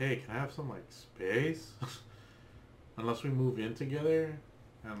like, hey, can I have some like space? Unless we move in together,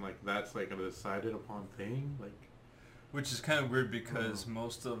 and like that's like a decided upon thing. Like, Which is kind of weird because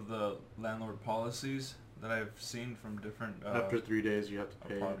most of the landlord policies that I've seen from different after 3 days, you have to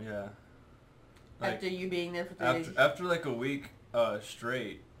pay. yeah. After you being there for 3 days. After like a week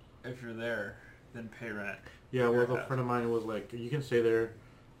straight, if you're there, then pay rent. Yeah, well, Yeah. a friend of mine was like, you can stay there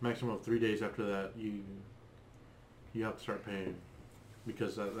maximum of 3 days. After that, you have to start paying,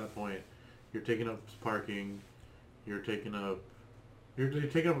 because at that point, you're taking up parking, you're taking up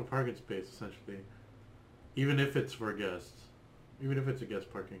a parking space essentially, even if it's for guests, even if it's a guest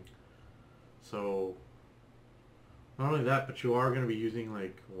parking. So not only that, but you are going to be using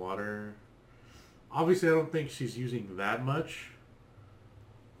like water. Obviously, I don't think she's using that much.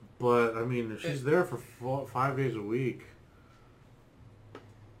 But, I mean, if she's there for 5 days a week,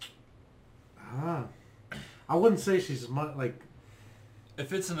 I wouldn't say she's like...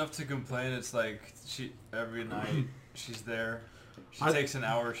 If it's enough to complain, it's like she every night she's there. She I- takes an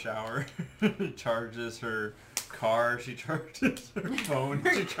hour shower, charges her car, she charges her phone,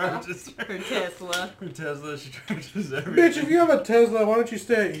 she charges Her Tesla. her Tesla, she charges everything. Bitch, if you have a Tesla, why don't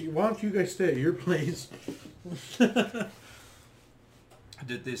you guys stay at your place?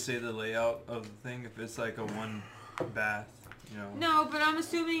 Did they say the layout of the thing? If it's like a one bath, you know. No, but I'm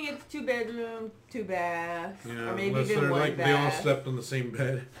assuming it's 2 bedroom, 2 bath, Yeah, or maybe unless even they're 1 like bath. they all slept on the same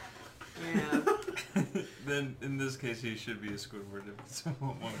bed. Yeah. Then in this case, he should be a Squidward if it's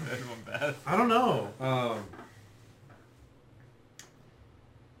one bed, one bath. I don't know. I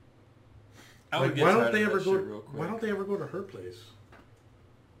would Like, get why tired don't they of ever that go? shit real quick. Why don't they ever go to her place?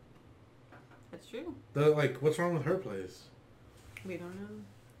 That's true. What's wrong with her place? We don't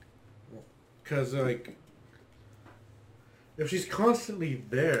know. Because, like, if she's constantly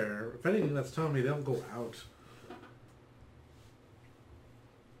there, if anything, that's telling me they don't go out.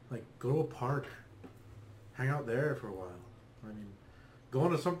 like, go to a park. Hang out there for a while. I mean,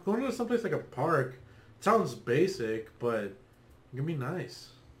 going to someplace like a park sounds basic, but it can be nice.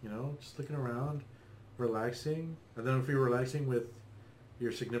 You know, just looking around, relaxing. And then if you're relaxing with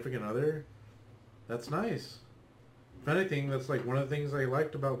your significant other, that's nice. If anything, that's like one of the things I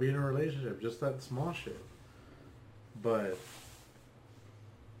liked about being in a relationship, just that small shit. But,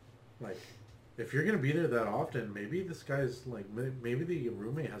 like, if you're going to be there that often, maybe this guy's, like, maybe the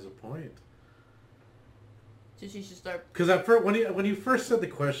roommate has a point. So she should start... Because at first, when you first said the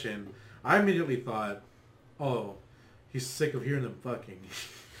question, I immediately thought, oh, he's sick of hearing them fucking.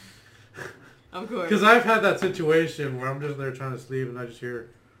 Of course. Because I've had that situation where I'm just there trying to sleep and I just hear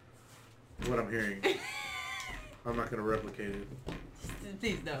what I'm hearing. I'm not going to replicate it.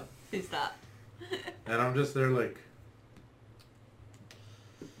 Please no. Please stop. And I'm just there like...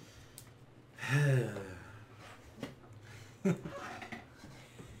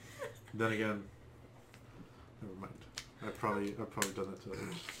 Then again, never mind. I've probably done that to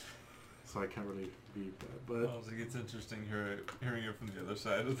others, so I can't really be bad. But I think it's interesting hearing it from the other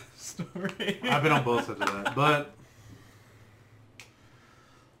side of the story. I've been on both sides of that.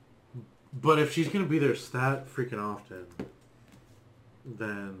 But if she's gonna be there that freaking often,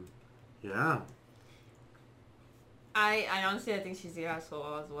 then yeah. I honestly, I think she's the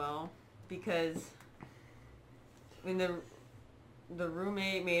asshole as well, because when the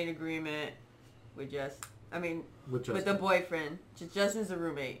roommate made an agreement with with the boyfriend. Justin's the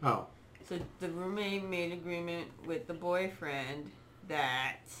roommate. Oh. So the roommate made an agreement with the boyfriend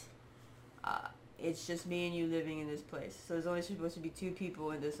that it's just me and you living in this place. So there's only supposed to be 2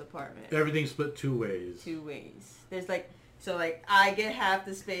 people in this apartment. Everything's split 2 ways. 2 ways. There's I get half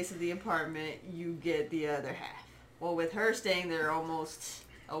the space of the apartment, you get the other half. Well, with her staying there almost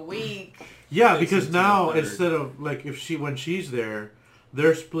a week. Yeah, because now instead of when she's there,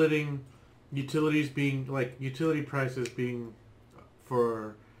 they're splitting utilities utility prices being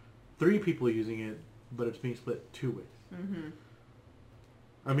for 3 people using it, but it's being split 2 ways. Mm-hmm.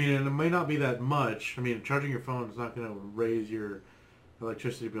 I mean, and it may not be that much. I mean, charging your phone is not going to raise your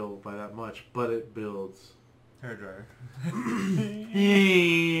electricity bill by that much, but it builds. Hairdryer.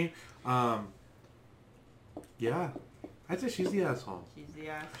 Yeah. I'd say she's the asshole. She's the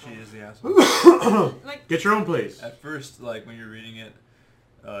asshole. She is the asshole. Get your own place. At first, when you're reading it,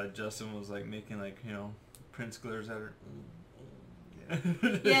 Justin was making print squares at her.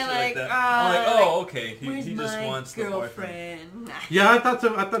 Yeah, like that. I'm like, oh, okay. He just wants the girlfriend. boyfriend. Yeah, I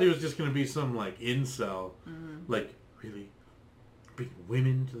thought he was just gonna be some incel. Mm-hmm. Really, bringing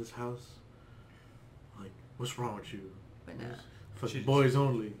women to this house. What's wrong with you? But no. For boys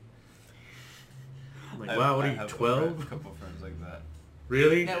only. Wow, what are you, 12? A couple friends like that.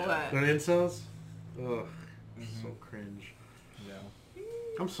 Really? No, what? They're incels? Ugh, so cringe. Yeah.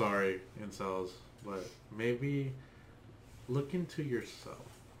 I'm sorry, incels, but maybe look into yourself.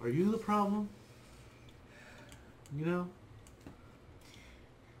 Are you the problem? You know?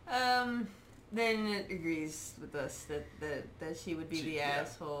 Then it agrees with us that she would be the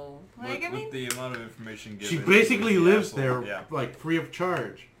asshole. With the amount of information given. She basically lives there, yeah. free of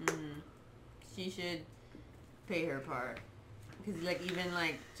charge. Mm-hmm. She should pay her part. Because,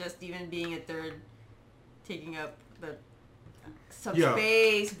 even being a third, taking up some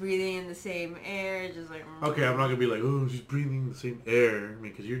space, breathing in the same air, just Okay, I'm not going to be like, oh, she's breathing the same air. I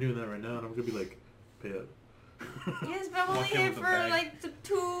mean, because you're doing that right now, and I'm going to be like, pay it. Yes, but I'm only here for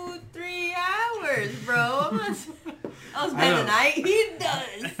 2-3 hours, bro. I'll spend the night. He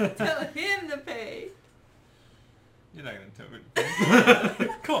does. Tell him to pay. You're not gonna tell me.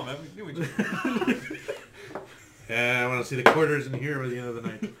 Come on, man. We knew each other. Yeah, I want to see the quarters in here by the end of the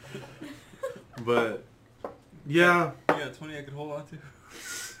night. But yeah. Yeah, 20 I could hold on to.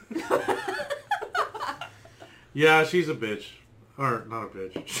 Yeah, she's a bitch. Or not a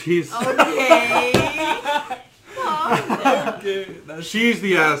bitch. She's okay. Okay, she's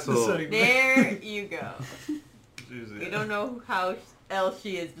the asshole. There you go. We don't know. know how else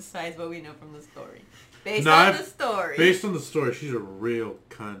she is besides what we know from the story. Based on the story, she's a real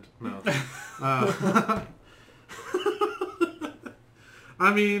cunt. No.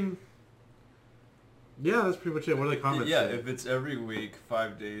 I mean, yeah, that's pretty much it. What are the comments? Yeah, if it's every week,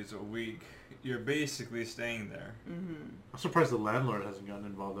 5 days a week, you're basically staying there. Mm-hmm. I'm surprised the landlord hasn't gotten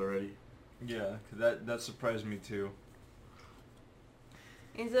involved already. Yeah, 'cause that surprised me too.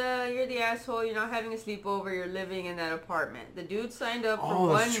 It's you're the asshole. You're not having a sleepover. You're living in that apartment. The dude signed up for one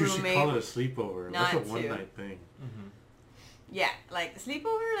one that's true. roommate. She called it a sleepover. Not That's a 2. one-night thing. Mm-hmm. Yeah,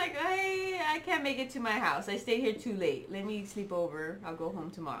 sleepover. I can't make it to my house. I stayed here too late. Let me sleep over. I'll go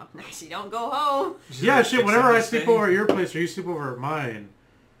home tomorrow. She don't go home. Yeah, shit. Whenever I sleep over at your place or you sleep over at mine,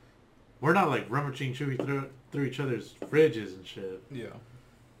 We're not like rummaging through each other's fridges and shit. Yeah.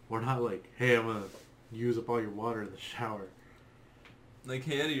 We're not like, hey, I'm gonna use up all your water in the shower. Like,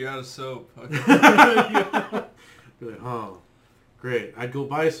 hey Eddie, you're out of soap. Okay. Be like, oh, great. I'd go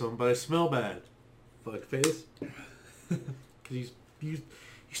buy some, but I smell bad. Fuck face. Cause you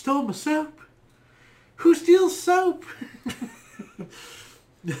stole my soap. Who steals soap?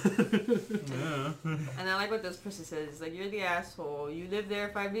 Yeah. And I like what this person says. It's like, you're the asshole. You live there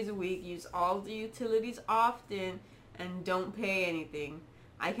 5 days a week, use all the utilities often, and don't pay anything.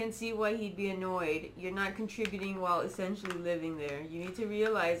 I can see why he'd be annoyed. You're not contributing while essentially living there. You need to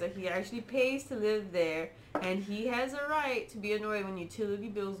realize that he actually pays to live there, and he has a right to be annoyed when utility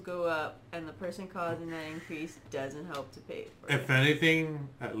bills go up, and the person causing that increase doesn't help to pay for it. If anything,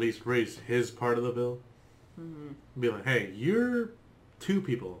 at least raise his part of the bill. Mm-hmm. Be like, hey, you're 2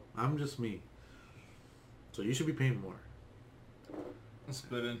 people. I'm just me. So you should be paying more.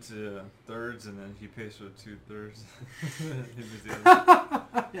 Split into thirds, and then he pays for 2/3.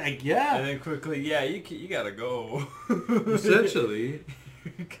 Yeah. And then quickly, yeah, you gotta go. Essentially.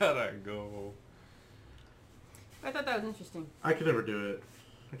 You gotta go. I thought that was interesting. I could never do it.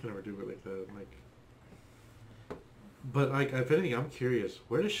 I could never do it like that. Like, but like, if anything, I'm curious.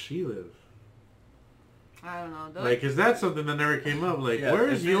 Where does she live? I don't know. Like, is that something that never came up? Like, Yeah,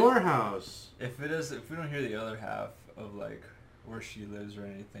 where's if it- your house? If we don't hear the other half of like where she lives or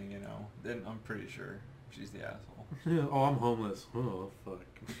anything, you know, then I'm pretty sure she's the asshole. Oh, I'm homeless. Oh, fuck.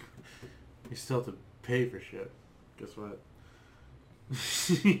 You still have to pay for shit. Guess what?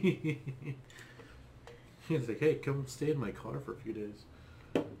 He's like, hey, come stay in my car for a few days.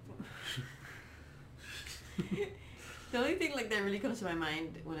 The only thing like that really comes to my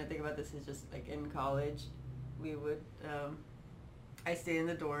mind when I think about this is just like in college, we would, I stayed in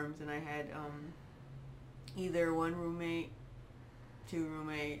the dorms and I had either one roommate, 2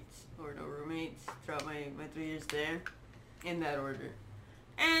 roommates, or no roommates throughout my 3 years there, in that order.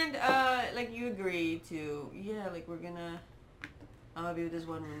 And like you agree to, yeah, like I'm gonna be with this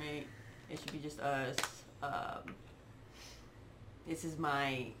one roommate. It should be just us. This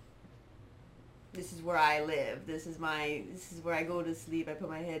is where I live. This is where I go to sleep. I put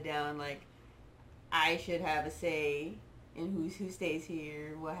my head down. Like, I should have a say in who stays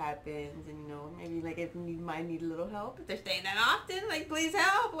here, what happens, and maybe like if you might need a little help. If they're staying that often, like, please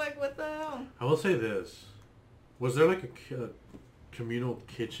help. Like, what the hell? I will say this. Was there like a communal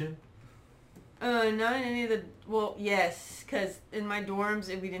kitchen? Not in any of the, well, yes, because in my dorms,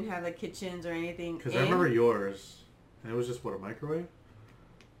 we didn't have like kitchens or anything. Because I remember yours, and it was just, what, a microwave?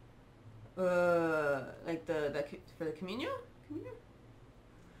 Like for the communal?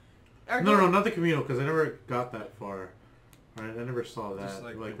 No, not the communal, because I never got that far. Right? I never saw that. Just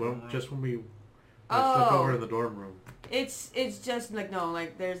like like the dorm just when we Oh. slept over in the dorm room. It's just like, no,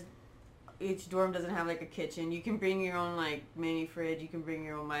 like each dorm doesn't have like a kitchen. You can bring your own like mini fridge. You can bring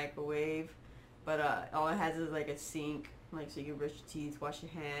your own microwave, but all it has is like a sink, like so you can brush your teeth, wash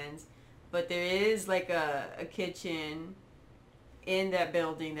your hands. But there is like a kitchen in that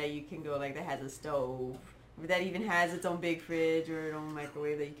building that you can go, like, that has a stove, that even has its own big fridge or its own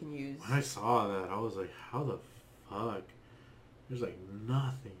microwave that you can use. When I saw that, I was like, how the fuck? There's like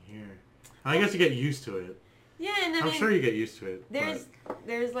nothing here. I guess you get used to it. Yeah, and I I'm mean, sure you get used to it.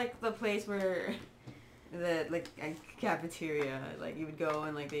 there's like the place where like a cafeteria, like you would go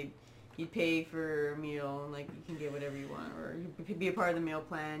and like you'd pay for a meal and like you can get whatever you want, or you could be a part of the meal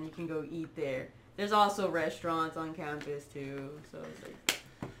plan. You can go eat there. There's also restaurants on campus too, so it's like,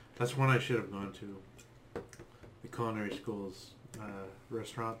 That's one I should have gone to. The culinary school's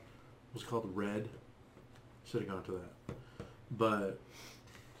restaurant was called Red. Should have gone to that. But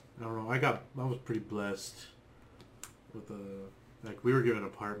I don't know. I was pretty blessed with we were given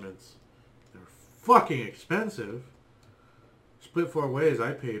apartments. They were fucking expensive. Split 4 ways,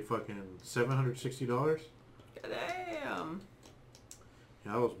 I paid fucking $760. damn.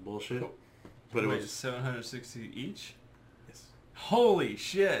 Yeah, that was bullshit. But Wait, it was $760 each? yes. Holy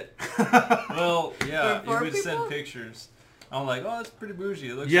shit! Well, yeah, For you four would send people? pictures. I'm like, oh, that's pretty bougie.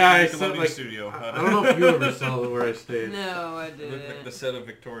 It looks Yeah, I like a said Nickelodeon like studio. I don't know if you ever saw where I stayed. No, I It looked like the didn't. set of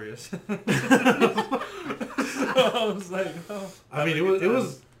Victorious. I was like, oh. I mean, it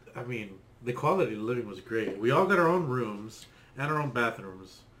was. I mean, the quality of living was great. We all got our own rooms and our own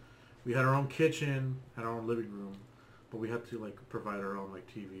bathrooms. We had our own kitchen, had our own living room, but we had to like provide our own like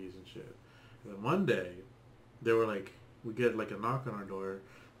TVs and shit. And then one day, they were like, we get like a knock on our door,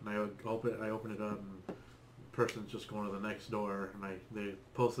 and I open it up, and the person's just going to the next door, and they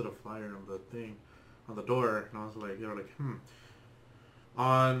posted a flyer on the thing, on the door, and I was like, they were like,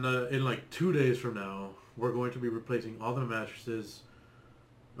 in like 2 days from now, we're going to be replacing all the mattresses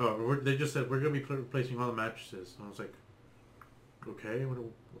they just said, we're going to be replacing all the mattresses. And I was like, okay,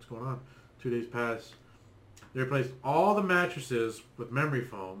 what's going on? 2 days passed. They replaced all the mattresses with memory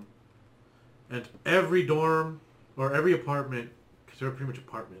foam. And every dorm, or every apartment, because they're pretty much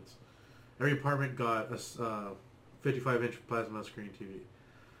apartments, every apartment got a 55-inch plasma screen TV.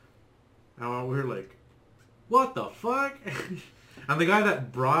 And we were like, what the fuck? And the guy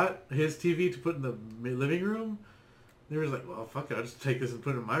that brought his TV to put in the living room, they was like, well, fuck it, I'll just take this and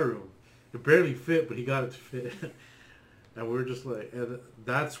put it in my room. It barely fit, but he got it to fit. And we were just like, and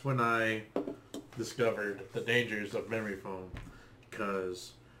that's when I discovered the dangers of memory foam,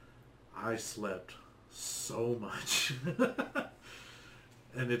 because I slept so much.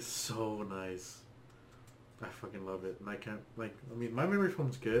 And it's so nice. I fucking love it. And I can't, like, I mean, my memory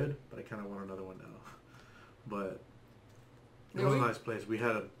foam's good, but I kind of want another one now. But it was a nice place. We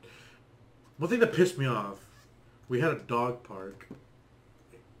had one thing that pissed me off, we had a dog park,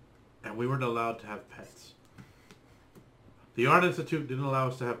 and we weren't allowed to have pets. The Art Institute didn't allow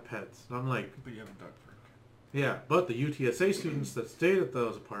us to have pets. And I'm like... But you have a dog park. Yeah, but the UTSA students that stayed at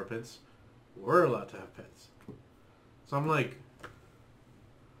those apartments were allowed to have pets. So I'm like,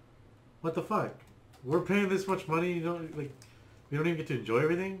 what the fuck? We're paying this much money, you don't, like, we don't even get to enjoy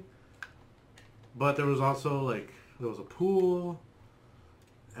everything? But there was also, like, there was a pool,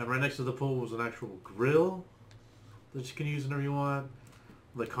 and right next to the pool was an actual grill that you can use whenever you want.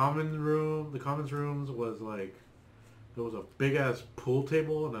 The commons rooms was like, there was a big ass pool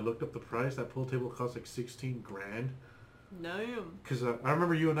table, and I looked up the price. That pool table cost like 16 grand. Damn. Because I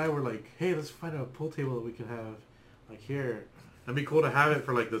remember you and I were like, hey, let's find a pool table that we can have like here. It'd be cool to have it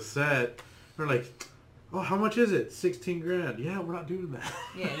for like the set. We're like, oh, how much is it? 16 grand. Yeah, we're not doing that.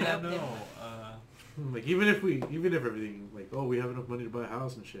 Yeah, No. Like even if everything, like, oh, we have enough money to buy a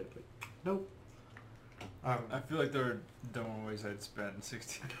house and shit. Like, nope. I feel like there are dumber ways I'd spend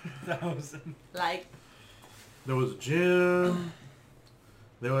 16,000. Like, there was a gym.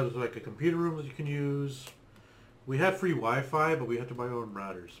 There was like a computer room that you can use. We had free Wi-Fi, but we had to buy our own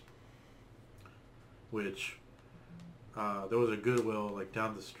routers. Which there was a Goodwill like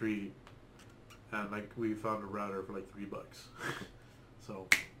down the street, and like we found a router for like $3. So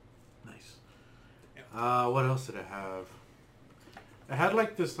nice. What else did I have? I had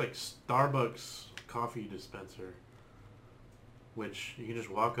like this like Starbucks coffee dispenser, which you can just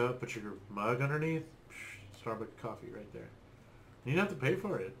walk up, put your mug underneath, Starbucks coffee right there. You didn't have to pay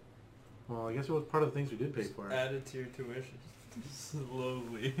for it. Well, I guess it was part of the things we did pay for. Add it to your tuition.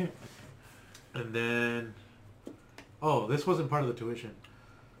 Slowly. And then... Oh, this wasn't part of the tuition.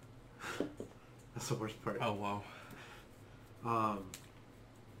 That's the worst part. Oh, wow.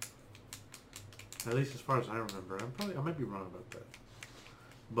 At least as far as I remember. I might be wrong about that.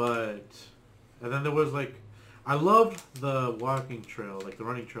 But... And then there was like... I loved the walking trail, like the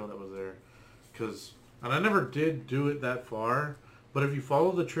running trail that was there. And I never did do it that far. But if you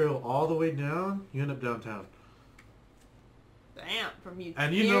follow the trail all the way down, you end up downtown. damn, from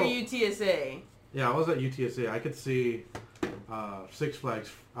And you know- UTSA. Yeah, I was at UTSA. I could see Six Flags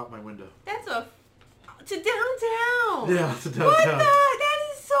out my window. That's to downtown. Yeah, to downtown. What the? That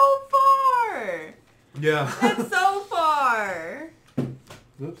is so far. Yeah. That's so far.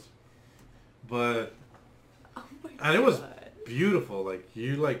 Oops. But Oh my god. And it was beautiful. Like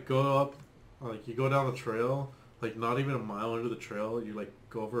you like go up, like you go down the trail, like not even a mile into the trail, you like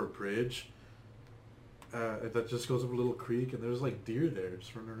go over a bridge. That just goes up a little creek, and there's like deer there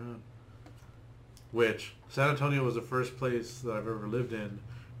just running around. Which San Antonio was the first place that I've ever lived in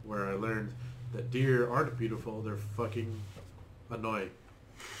where I learned that deer aren't beautiful; they're fucking annoying.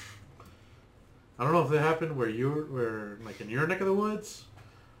 I don't know if that happened where like in your neck of the woods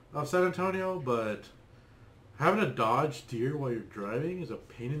of San Antonio, but having to dodge deer while you're driving is a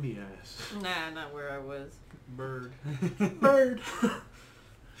pain in the ass. Nah, not where I was. Bird. Bird.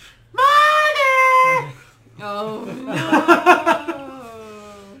 Murder! Oh no!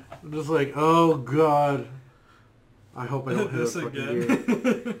 I'm just like, oh god. I hope I don't hit a This fucking again.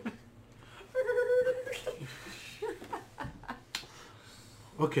 deer.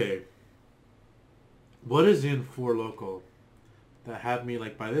 Okay. What is in Four Loko that had me,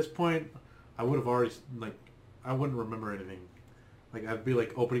 like, by this point, I would have already, like, I wouldn't remember anything. Like, I'd be,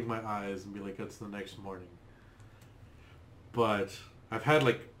 like, opening my eyes and be like, it's the next morning. But I've had,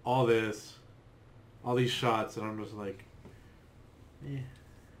 like, all these shots, and I'm just like, eh.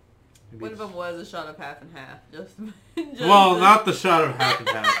 Maybe One of it's- them was a shot of half and half. Just Well, not the shot of half and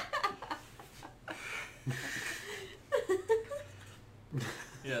half.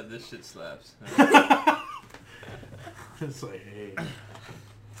 Yeah, this shit slaps. It's like, hey,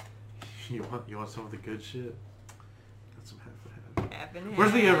 you want some of the good shit? Got some half and half. half half and half.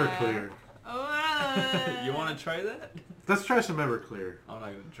 Where's the Everclear? Oh, You want to try that? Let's try some Everclear. I'm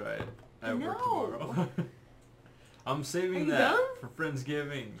not gonna try it. I have work No. tomorrow. I'm Are saving you that done? for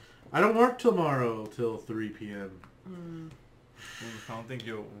Friendsgiving. I don't work tomorrow till 3 p.m. I don't think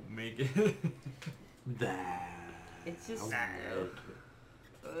you'll make it. It's just No.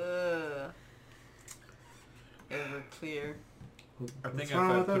 Everclear. I think What's if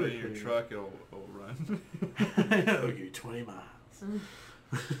wrong I with put it in your Everclear? truck, it'll run. I'll give you 20 miles.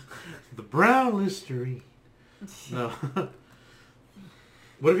 The brown Listerine. No.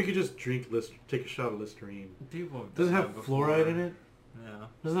 What if you could just drink take a shot of Listerine? People have Does it done have that before. fluoride in it? Yeah.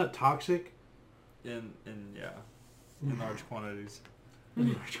 Isn't that toxic? In large quantities.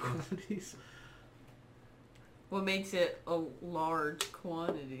 In large quantities. What makes it a large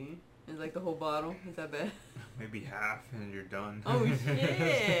quantity? Is like the whole bottle? Is that bad? Maybe half and you're done. Oh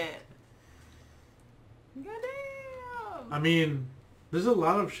shit! Goddamn! I mean, there's a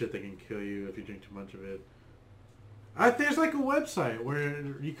lot of shit that can kill you if you drink too much of it. There's like a website where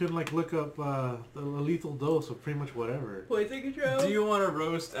you can like look up a lethal dose of pretty much whatever. Poison control? Do you want to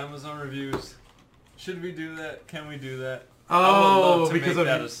roast Amazon reviews? Should we do that? Can we do that? Oh, to because make of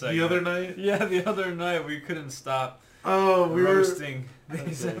that a the segment. other night? Yeah, the other night we couldn't stop Oh, we were... roasting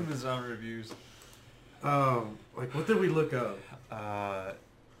these Okay. Amazon reviews. Like what did we look up?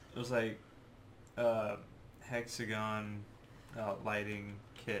 It was like hexagon lighting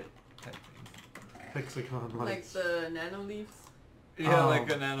kit type thing. Hexagon Like lights. the nano leaves? Yeah, Oh. like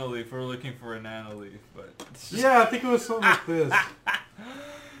a nanoleaf. We're looking for a nanoleaf, but it's just, Yeah, I think it was something like this.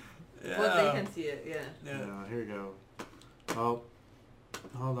 yeah. Well, they can see it, yeah. Yeah. Yeah, here we go. Oh,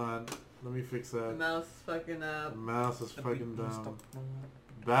 hold on. Let me fix The that. mouse fucking The up. mouse is fucking dumb.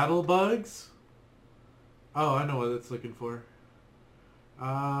 Battle bugs? Oh, I know what it's looking for.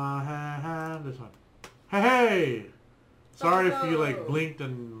 This one. Hey! Sorry if you like Oh. blinked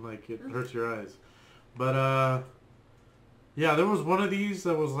and like it hurts your eyes. But yeah, there was one of these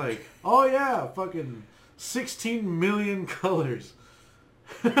that was like, oh yeah, fucking 16 million colors.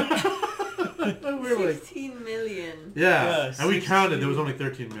 We were like, 16 million. yeah, Yeah, and we counted. There was 16. only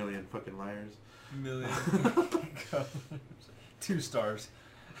 13 million. Fucking liars. Million. 2 stars.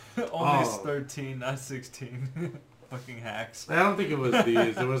 Only Oh. 13, not 16. Fucking hacks. I don't think it was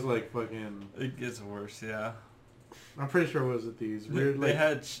these. It was like fucking. It gets worse, yeah. I'm pretty sure it was at these. Weird, They like,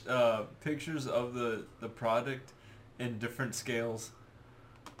 had pictures of the product in different scales.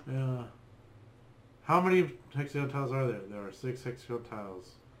 yeah. How many hexagon tiles are there? There are 6 hexagon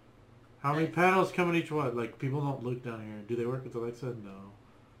tiles. How many Nice. panels come in each one? Like, people don't look down here. Do they work with Alexa?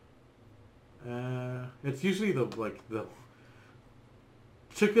 No. It's usually the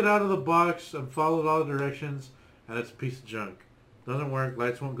took it out of the box and followed all the directions, and it's a piece of junk. Doesn't work.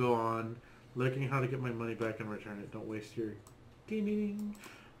 Lights won't go on. Looking how to get my money back and return it. Don't waste your ding ding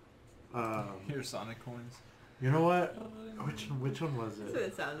ding. Here's Sonic coins. You know what? Which one was That's what it?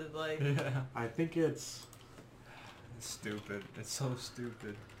 it sounded like. Yeah. I think it's It's stupid. It's so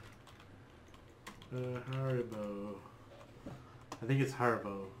stupid. Haribo. I think it's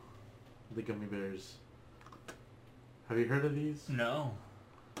Haribo. The gummy bears. Have you heard of these? No.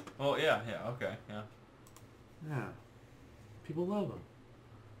 Oh, yeah, okay, yeah. Yeah. People love them.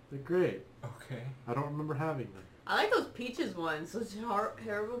 They're great. Okay. I don't remember having them. I like those peaches ones. Those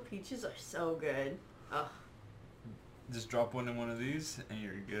horrible peaches are so good. Ugh. Just drop one in one of these, and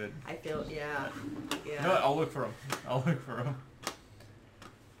you're good. I feel, yeah. You know what? I'll look for them. I'll look for them.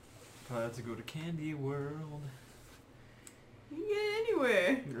 I have to go to Candy World. You can get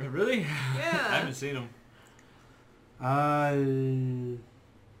anywhere. Really? Yeah. I haven't seen them.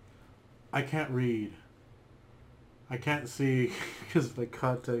 I can't read. I can't see because the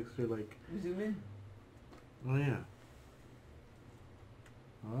context are like. Zoom in. Oh yeah.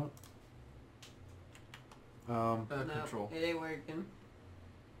 Oh. No, Control. it ain't working.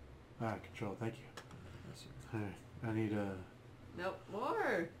 Control. Thank you. Yes, sir. Alright, I need a. Nope,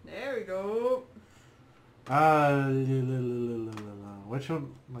 more. There we go. Which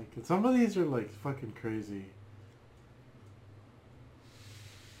one? Like, some of these are like fucking crazy.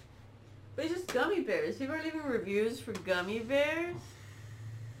 But it's just gummy bears. People are leaving reviews for gummy bears?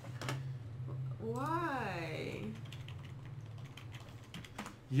 Why?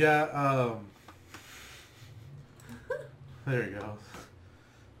 Yeah, there you go.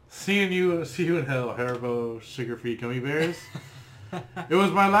 See you in hell, Haribo sugar-free gummy bears. It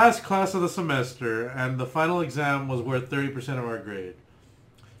was my last class of the semester, and the final exam was worth 30% of our grade.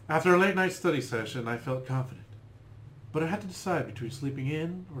 After a late night study session, I felt confident. But I had to decide between sleeping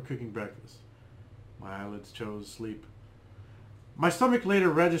in or cooking breakfast. My eyelids chose sleep. My stomach later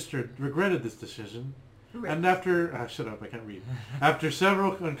regretted this decision, Right. And after... shut up, I can't read. After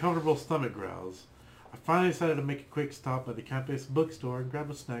several uncomfortable stomach growls, I finally decided to make a quick stop at the campus bookstore and grab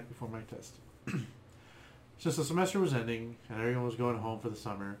a snack before my test. Since the semester was ending and everyone was going home for the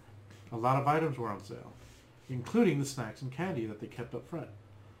summer, a lot of items were on sale, including the snacks and candy that they kept up front.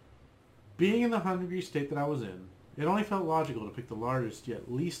 Being in the hungry state that I was in, it only felt logical to pick the largest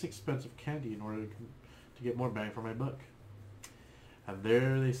yet least expensive candy in order to get more bang for my buck. And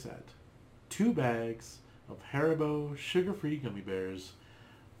there they sat. 2 bags of Haribo sugar-free gummy bears.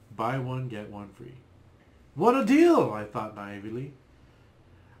 Buy one, get one free. What a deal, I thought naively.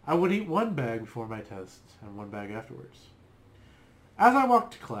 I would eat 1 bag before my test and 1 bag afterwards. As I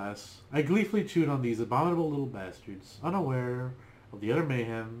walked to class, I gleefully chewed on these abominable little bastards, unaware of the utter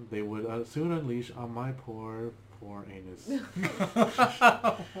mayhem they would soon unleash on my poor anus.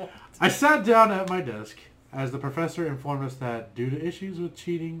 I sat down at my desk as the professor informed us that, due to issues with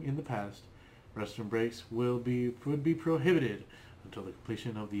cheating in the past, restroom breaks would be prohibited until the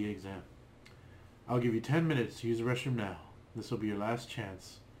completion of the exam. I'll give you 10 minutes to use the restroom now. This will be your last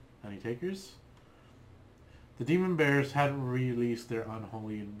chance. Any takers? The demon bears hadn't released their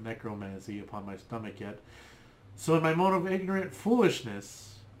unholy necromancy upon my stomach yet, so in my mode of ignorant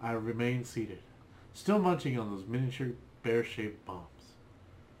foolishness, I remained seated, still munching on those miniature bear-shaped bombs.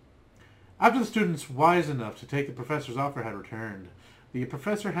 After the students wise enough to take the professor's offer had returned, the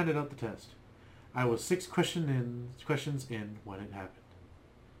professor handed out the test. I was 6 questions in when it happened.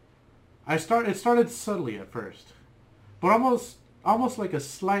 It started subtly at first, but almost like a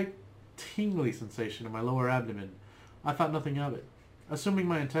slight tingly sensation in my lower abdomen. I thought nothing of it, assuming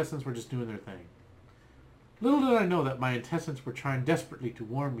my intestines were just doing their thing. Little did I know that my intestines were trying desperately to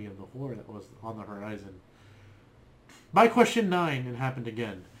warn me of the horror that was on the horizon. By question 9, it happened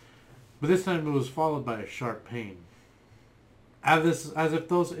again, but this time it was followed by a sharp pain. As if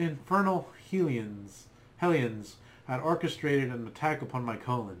those infernal hellions had orchestrated an attack upon my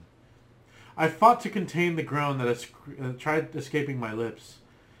colon. I fought to contain the groan that tried escaping my lips.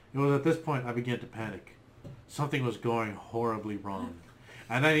 It was at this point I began to panic. Something was going horribly wrong,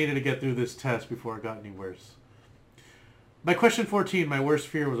 and I needed to get through this test before it got any worse. By question 14, my worst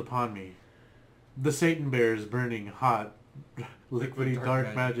fear was upon me. The Satan bears burning hot, liquidy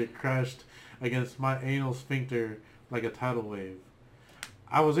dark magic crashed against my anal sphincter like a tidal wave.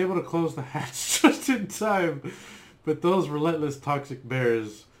 I was able to close the hatch just in time, but those relentless toxic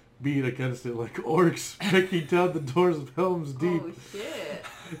bears beat against it like orcs breaking down the doors of Helm's Deep. Oh shit.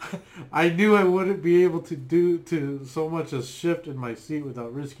 I knew I wouldn't be able to do so much as shift in my seat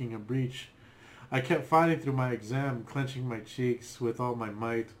without risking a breach. I kept fighting through my exam, clenching my cheeks with all my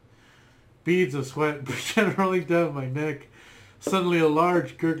might. Beads of sweat began rolling down my neck. Suddenly a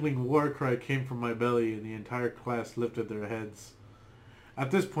large gurgling war cry came from my belly, and the entire class lifted their heads.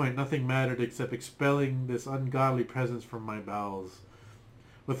 At this point, nothing mattered except expelling this ungodly presence from my bowels.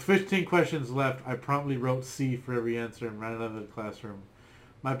 With 15 questions left, I promptly wrote C for every answer and ran out of the classroom.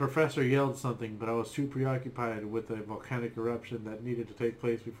 My professor yelled something, but I was too preoccupied with the volcanic eruption that needed to take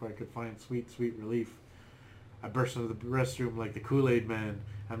place before I could find sweet relief. I burst into the restroom like the Kool-Aid Man,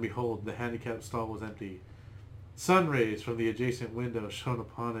 and behold, the handicapped stall was empty. Sun rays from the adjacent window shone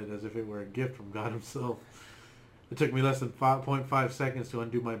upon it as if it were a gift from God himself. It took me less than 5.5 seconds to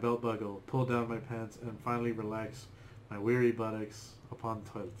undo my belt buckle, pull down my pants, and finally relax my weary buttocks upon the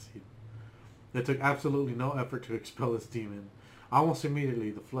toilet seat. It took absolutely no effort to expel this demon. Almost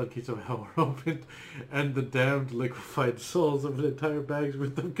immediately, the floodgates of hell were opened, and the damned liquefied souls of an entire bag's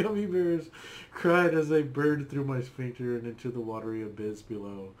worth of gummy bears cried as they burned through my sphincter and into the watery abyss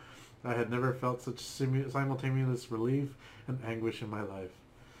below. I had never felt such simultaneous relief and anguish in my life.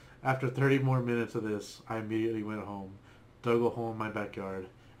 After 30 more minutes of this, I immediately went home, dug a hole in my backyard,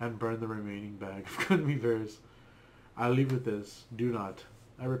 and burned the remaining bag of gummy bears. I leave with this: do not,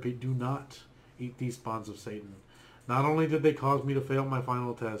 I repeat, do not eat these spawns of Satan. Not only did they cause me to fail my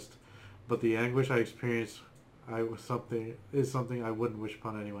final test, but the anguish I experienced is something I wouldn't wish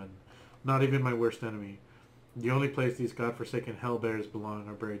upon anyone, not even my worst enemy. The only place these godforsaken hell bears belong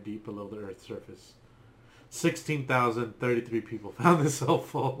are buried deep below the earth's surface. 16,033 people found this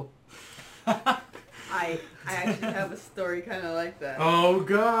helpful. I actually have a story kind of like that. Oh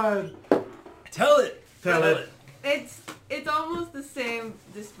God! Tell it. Tell it. It's almost the same,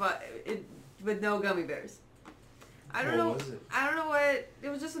 with no gummy bears. I don't know. What was it? I don't know what. It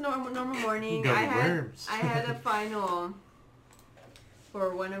was just a normal morning. Gummy worms. I had a final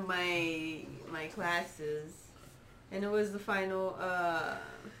for one of my classes, and it was the final.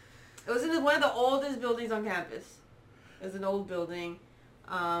 It was in one of the oldest buildings on campus. It was an old building.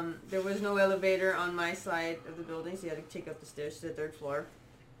 There was no elevator on my side of the building, so you had to take up the stairs to the 3rd floor.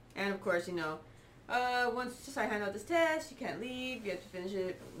 And of course, once I hand out this test, you can't leave. You have to finish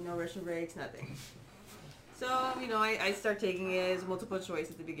it. No restroom breaks, nothing. So, you know, I start taking it as multiple choice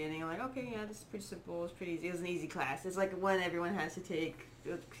at the beginning. I'm like, okay, yeah, this is pretty simple. It's pretty easy. It was an easy class. It's like one everyone has to take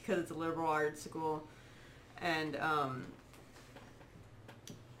because it's a liberal arts school. And, I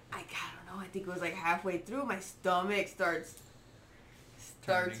don't know. I think it was like halfway through. My stomach starts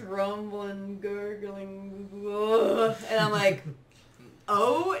rumbling, gurgling. And I'm like,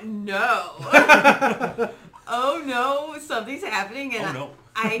 oh, no. Oh, no. Something's happening. And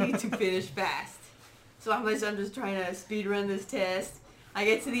I need to finish fast. So I'm just trying to speed run this test. I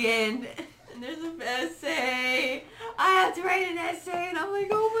get to the end, and there's an essay. I have to write an essay, and I'm like,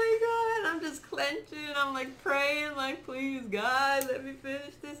 oh my God. I'm just clenching. I'm like praying, like, please, God, let me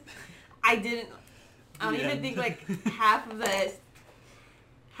finish this. I don't even think like half of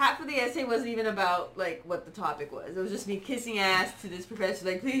the essay wasn't even about like what the topic was. It was just me kissing ass to this professor,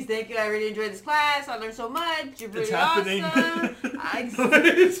 like, please, thank you, I really enjoyed this class, I learned so much, you're really awesome.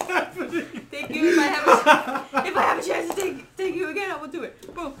 It's happening. Thank you. If I have a chance to thank you again, I will do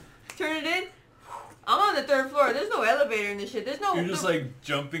it. Boom. Turn it in. I'm on the 3rd floor. There's no elevator in this shit. There's no... You're just like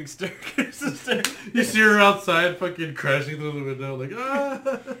jumping staircases. You see her outside fucking crashing through the window like, ah.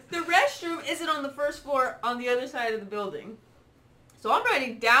 The restroom isn't on the 1st floor on the other side of the building. So I'm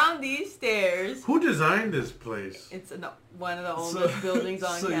running down these stairs. Who designed this place? It's one of the oldest buildings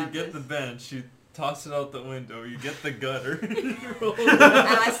on campus. So you get the bench, you toss it out the window, you get the gutter, and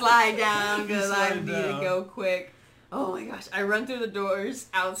I slide down because I need to go quick. Oh my gosh. I run through the doors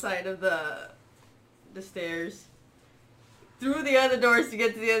outside of the stairs. Through the other doors to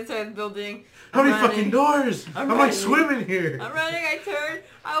get to the other side of the building. How many fucking doors? I'm like swimming here. I'm running, I turn,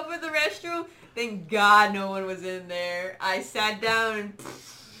 I open the restroom. Thank God no one was in there. I sat down and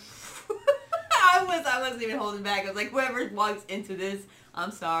I wasn't even holding back. I was like, whoever walks into this,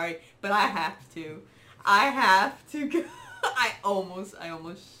 I'm sorry, but I have to. I have to go. I almost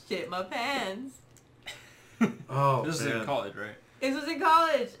shit my pants. Oh, this is in college, right? This was in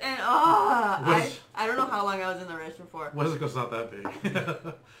college, and I don't know how long I was in the restroom for. Wesco's not that big.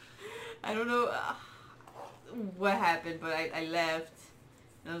 I don't know what happened, but I left,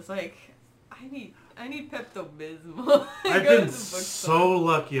 and I was like, I need Pepto-Bismol. I've been so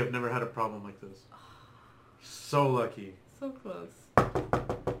lucky I've never had a problem like this. So lucky. So close.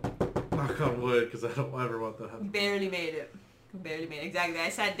 Knock on wood, because I don't ever want that to happen. Barely made it. Exactly. I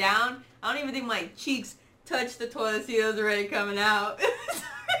sat down. I don't even think my cheeks touched the toilet seat. It was already coming out.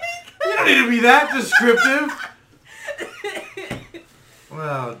 You don't need to be that descriptive.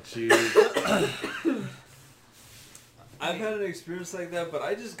 Well, jeez. I've had an experience like that, but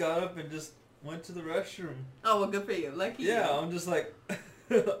I just got up and just went to the restroom. Oh, well, good for you. Lucky you. I'm just like,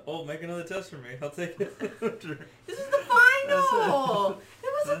 oh, make another test for me. I'll take it. This is the final.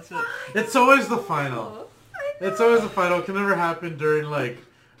 That's it. It's always the final. It's always the final. It can never happen during, like,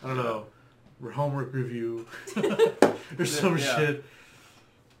 I don't know, homework review or some shit.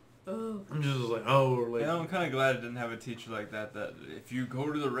 Oh. I'm just like, oh, like... Yeah, I'm kind of glad I didn't have a teacher like that if you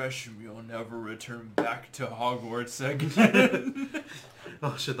go to the restroom, you'll never return back to Hogwarts again.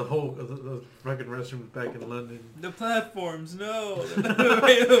 Oh shit, the fucking restroom back in London. The platforms, no, they're not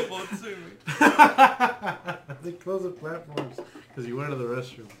available to me. They closed the platforms because you went to the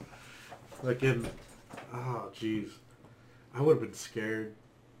restroom. Like in, oh jeez, I would have been scared.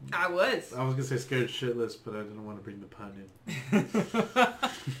 I was gonna say scared shitless, but I didn't want to bring the pun in.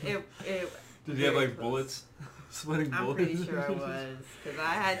 Did you have like bullets? Sweating bullets? I'm pretty sure I was, because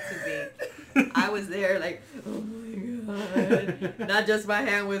I had to be. I was there like, oh my God. Not just my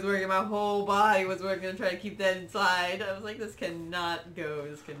hand was working, my whole body was working to try to keep that inside. I was like, this cannot go.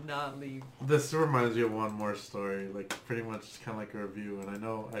 This cannot leave. This reminds me of one more story, like pretty much kind of like a review, and I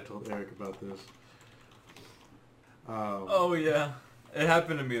know I told Eric about this. Oh yeah. It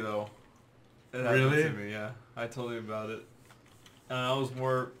happened to me though. It happened really? to me, yeah. I told you about it. And I was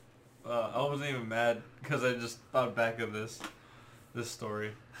more... I wasn't even mad because I just thought back of this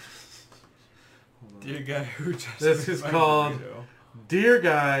story. Dear guy who just this made is my called burrito. Dear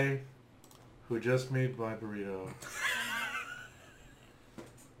Guy Who Just Made My Burrito.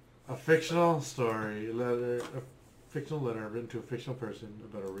 A fictional story, a fictional letter written to a fictional person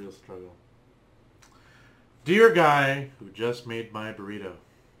about a real struggle. Dear Guy Who Just Made My Burrito.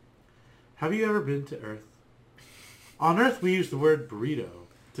 Have you ever been to Earth? On Earth we use the word burrito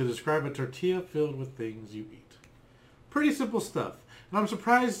to describe a tortilla filled with things you eat. Pretty simple stuff, and I'm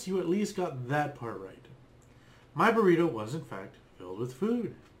surprised you at least got that part right. My burrito was in fact filled with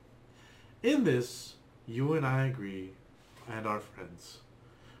food. In this, you and I agree, and are friends.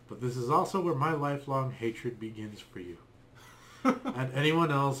 But this is also where my lifelong hatred begins for you. and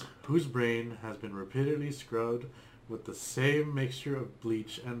anyone else whose brain has been repeatedly scrubbed with the same mixture of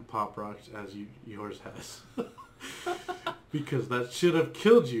bleach and Pop Rocks as yours has. Because that should have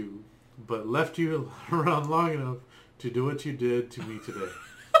killed you, but left you around long enough to do what you did to me today.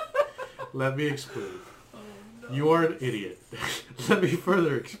 Let me explain. Oh, no. You are an idiot. Let me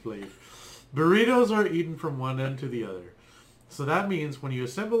further explain. Burritos are eaten from one end to the other. So that means when you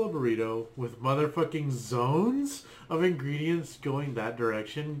assemble a burrito with motherfucking zones of ingredients going that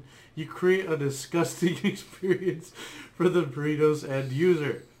direction, you create a disgusting experience for the burrito's end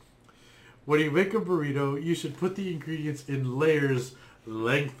user. When you make a burrito, you should put the ingredients in layers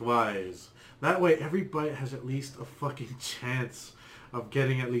lengthwise. That way every bite has at least a fucking chance of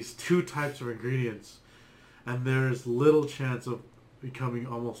getting at least 2 types of ingredients. And there's little chance of becoming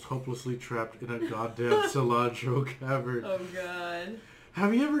almost hopelessly trapped in a goddamn cilantro cavern. Oh god.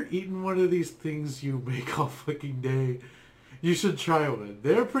 Have you ever eaten one of these things you make all fucking day? You should try one.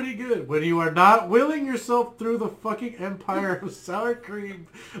 They're pretty good when you are not willing yourself through the fucking empire of sour cream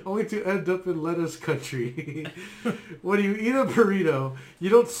only to end up in lettuce country. When you eat a burrito, you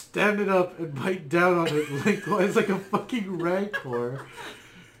don't stand it up and bite down on it lengthwise like a fucking rancor.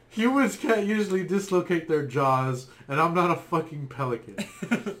 Humans can't usually dislocate their jaws, and I'm not a fucking pelican.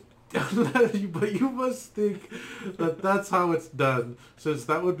 But you must think that that's how it's done, since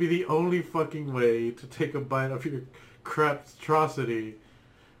that would be the only fucking way to take a bite of your craptrosity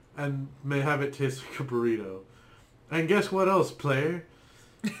and may have it taste like a burrito. And guess what else, player?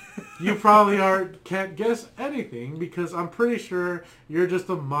 You probably can't guess anything, because I'm pretty sure you're just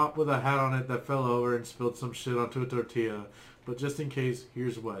a mop with a hat on it that fell over and spilled some shit onto a tortilla. But just in case,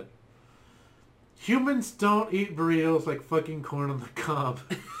 here's what. Humans don't eat burritos like fucking corn on the cob.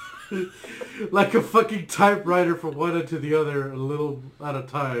 Like a fucking typewriter from one end to the other a little at a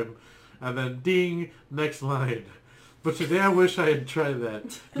time. And then ding, next line. But today I wish I had tried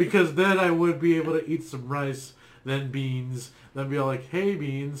that. Because then I would be able to eat some rice, then beans, then be all like, hey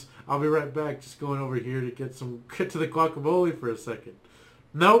beans, I'll be right back, just going over here to get to the guacamole for a second.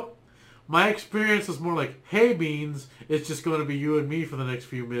 Nope. My experience is more like, hey beans, it's just going to be you and me for the next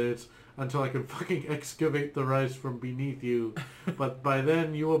few minutes until I can fucking excavate the rice from beneath you. But by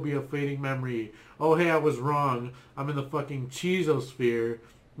then, you will be a fading memory. Oh hey, I was wrong. I'm in the fucking cheesosphere.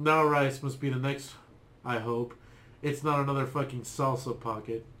 Now rice must be the next, I hope. It's not another fucking salsa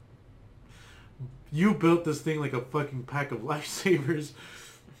pocket. You built this thing like a fucking pack of lifesavers.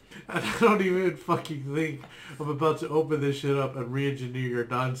 And I don't even fucking think I'm about to open this shit up and re-engineer your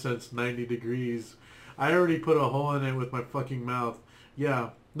nonsense 90 degrees. I already put a hole in it with my fucking mouth. Yeah,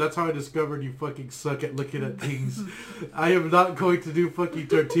 that's how I discovered you fucking suck at looking at things. I am not going to do fucking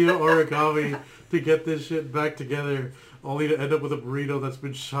tortilla origami to get this shit back together, only to end up with a burrito that's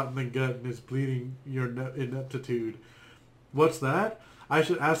been shot in the gut and is bleeding your ineptitude. What's that? I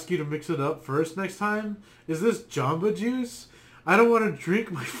should ask you to mix it up first next time? Is this Jamba Juice? I don't want to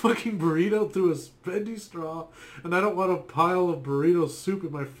drink my fucking burrito through a spendy straw, and I don't want a pile of burrito soup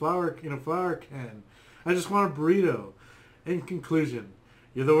in a flour can. I just want a burrito. In conclusion,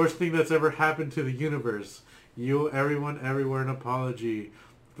 you're the worst thing that's ever happened to the universe. You owe everyone everywhere an apology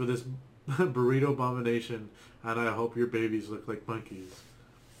for this burrito abomination, and I hope your babies look like monkeys.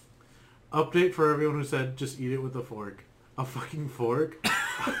 Update for everyone who said just eat it with a fork. A fucking fork?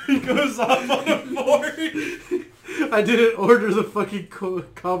 He goes off on a fork. I didn't order the fucking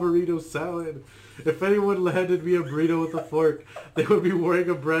burrito salad. If anyone handed me a burrito with a fork, they would be wearing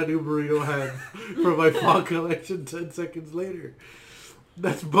a brand new burrito hat from my fall collection 10 seconds later.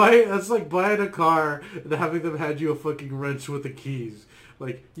 That's like buying a car and having them hand you a fucking wrench with the keys.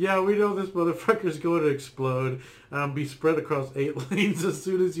 Like, yeah, we know this motherfucker's going to explode and be spread across 8 lanes as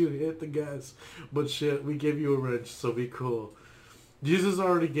soon as you hit the gas. But shit, we give you a wrench, so be cool. Jesus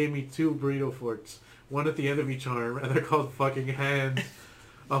already gave me 2 burrito forks. One at the end of each arm, and they're called fucking hands.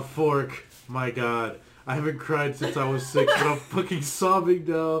 A fork. My god. I haven't cried since I was 6, but I'm fucking sobbing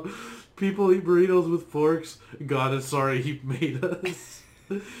now. People eat burritos with forks. God is sorry he made us.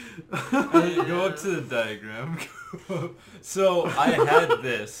 Hey, go up to the diagram. So, I had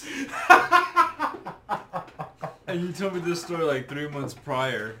this. And you told me this story like 3 months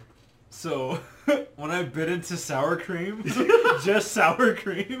prior. So, when I bit into sour cream, just sour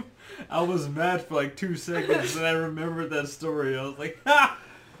cream, I was mad for like 2 seconds, and I remembered that story. I was like, ha!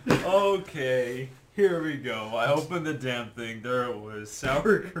 Okay, here we go. I opened the damn thing. There it was,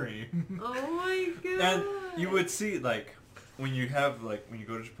 sour cream. Oh my god. And you would see, like, when you go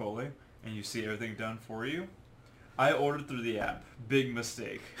to Chipotle, and you see everything done for you, I ordered through the app. Big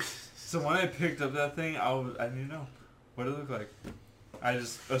mistake. So when I picked up that thing, I didn't know what it looked like. I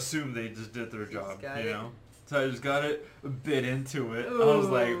just assumed they just did their job, you know? So I just got it, bit into it. I was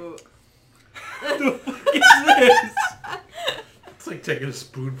like, Ooh. what the fuck is this? It's like taking a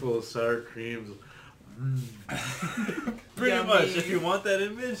spoonful of sour cream. Pretty Yummy. much. If you want that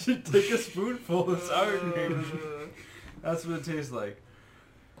image, take a spoonful of sour cream. That's what it tastes like.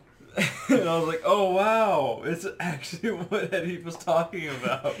 And I was like, oh wow, it's actually what Eddie was talking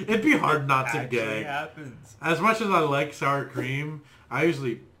about. It'd be hard not to Actually gag. happens. As much as I like sour cream, I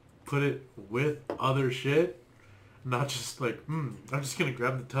usually put it with other shit. Not just like, I'm just gonna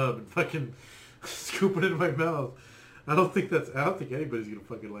grab the tub and fucking scoop it in my mouth. I don't think anybody's gonna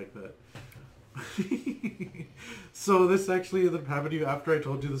fucking like that. So this actually happened to you after I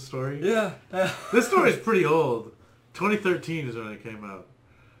told you the story? Yeah. This story is pretty old. 2013 is when it came out.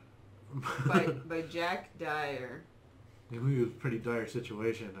 by Jack Dyer. It was a pretty dire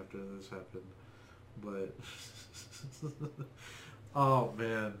situation after this happened. But oh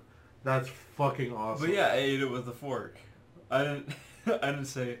man, that's fucking awesome. But yeah, I ate it with a fork. I didn't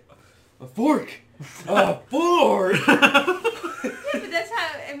say a fork. A fork. Yeah, but that's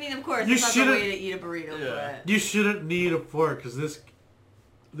how. I mean, of course, You that's not the shouldn't- way to eat a burrito. Yeah. But You shouldn't need a fork because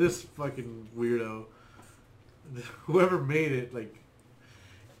this fucking weirdo, whoever made it, like,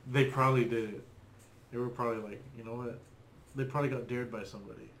 they probably did it. They were probably like, you know what? They probably got dared by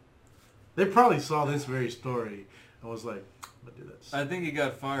somebody. They probably saw this very story and was like, I'm gonna do this. I think he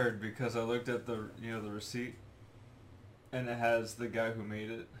got fired because I looked at the receipt, and it has the guy who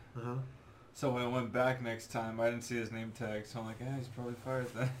made it. Uh-huh. So when I went back next time, I didn't see his name tag, so I'm like, yeah, he's probably fired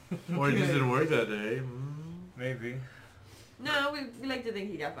then. Or it just didn't work that day. Maybe. no, we like to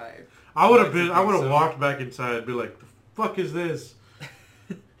think he got fired. I would I have think walked so. back inside and be like, the fuck is this?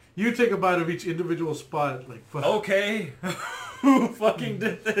 You take a bite of each individual spot, like fuck. Okay. Who fucking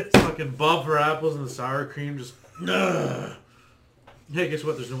did this? Fucking Bob for apples and the sour cream just. Ugh. Hey, guess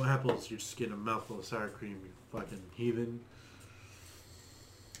what? There's no apples. You're just getting a mouthful of sour cream, you fucking heathen.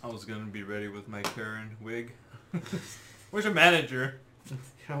 I was gonna be ready with my Karen wig. Where's your manager?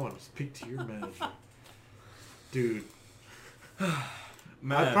 I want to speak to your manager, dude.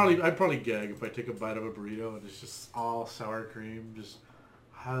 Man. I'd probably gag if I take a bite of a burrito and it's just all sour cream. Just.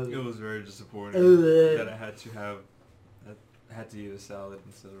 It was very disappointing Ugh. that I had to eat a salad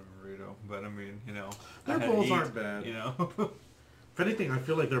instead of a burrito. But I mean, Their I had bowls to eat, aren't bad. If anything, I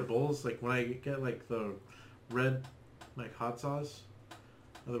feel like their bowls, like when I get like the red, like hot sauce,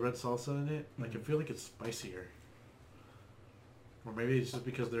 or the red salsa in it, like I feel like it's spicier. Or maybe it's just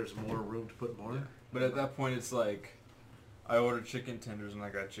because there's more room to put more. Yeah. But at that point, it's like I ordered chicken tenders and I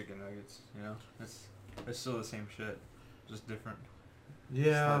got chicken nuggets. It's still the same shit, just different.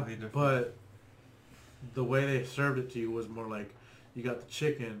 Yeah, Slightly different. but the way they served it to you was more like you got the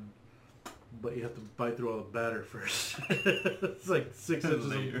chicken, but you have to bite through all the batter first. It's like 6 inches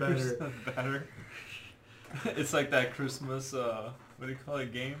of Layers batter. of batter. It's like that Christmas, what do you call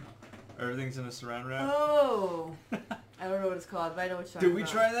it, game? Everything's in a saran wrap. Oh, I don't know what it's called, but I know what you're Did talking we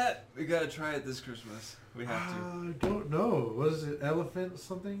about. try that? We gotta try it this Christmas. We have to. I don't know. What is it? Elephant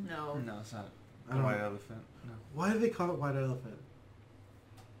something? No. No, it's not. I don't White know. elephant. No. Why do they call it white elephant?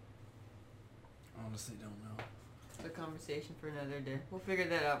 Honestly, don't know. The conversation for another day. We'll figure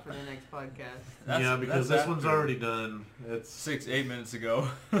that out for the next podcast. Yeah, because that's this one's after already done. It's 8 minutes ago.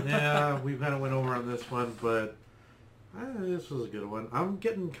 yeah, we kind of went over on this one, but this was a good one. I'm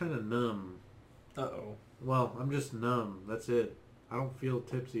getting kind of numb. Uh-oh. Well, I'm just numb. That's it. I don't feel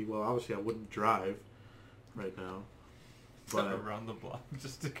tipsy. Well, obviously I wouldn't drive right now. But Around the block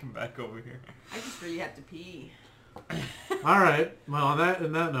just to come back over here. I just really have to pee. all right. Well, on that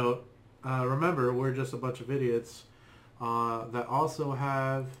note, remember we're just a bunch of idiots that also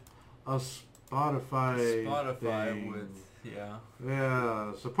have a Spotify thing. with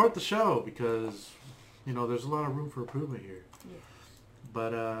Yeah, support the show because there's a lot of room for improvement here. Yeah.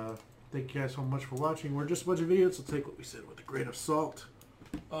 But thank you guys so much for watching. We're just a bunch of idiots. So take what we said with a grain of salt.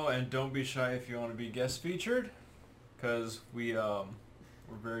 Oh, and don't be shy if you want to be guest featured, because we're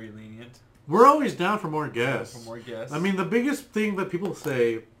very lenient. We're always down for more guests. For more guests. I mean, the biggest thing that people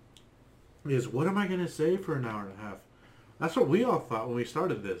say is, what am I going to say for an hour and a half? That's what we all thought when we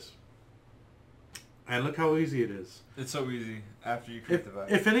started this. And look how easy it is. it's so easy after you create the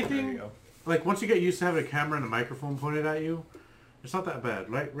vibe. If There anything, you go. like once you get used to having a camera and a microphone pointed at you, it's not that bad,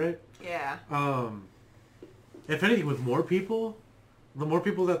 right? Yeah. If anything, with more people, the more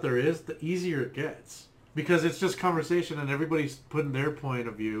people that there is, the easier it gets. Because it's just conversation and everybody's putting their point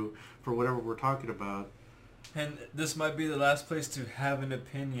of view for whatever we're talking about. And this might be the last place to have an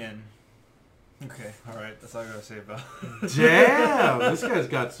opinion. Okay, alright, that's all I gotta say about it. Damn, this guy's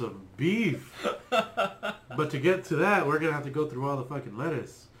got some beef. But to get to that, we're going to have to go through all the fucking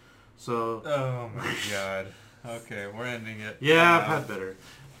lettuce. So Oh my god. Okay, we're ending it. yeah, I've had better.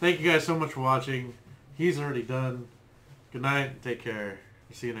 Thank you guys so much for watching. He's already done. Good night. Take care.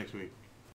 See you next week.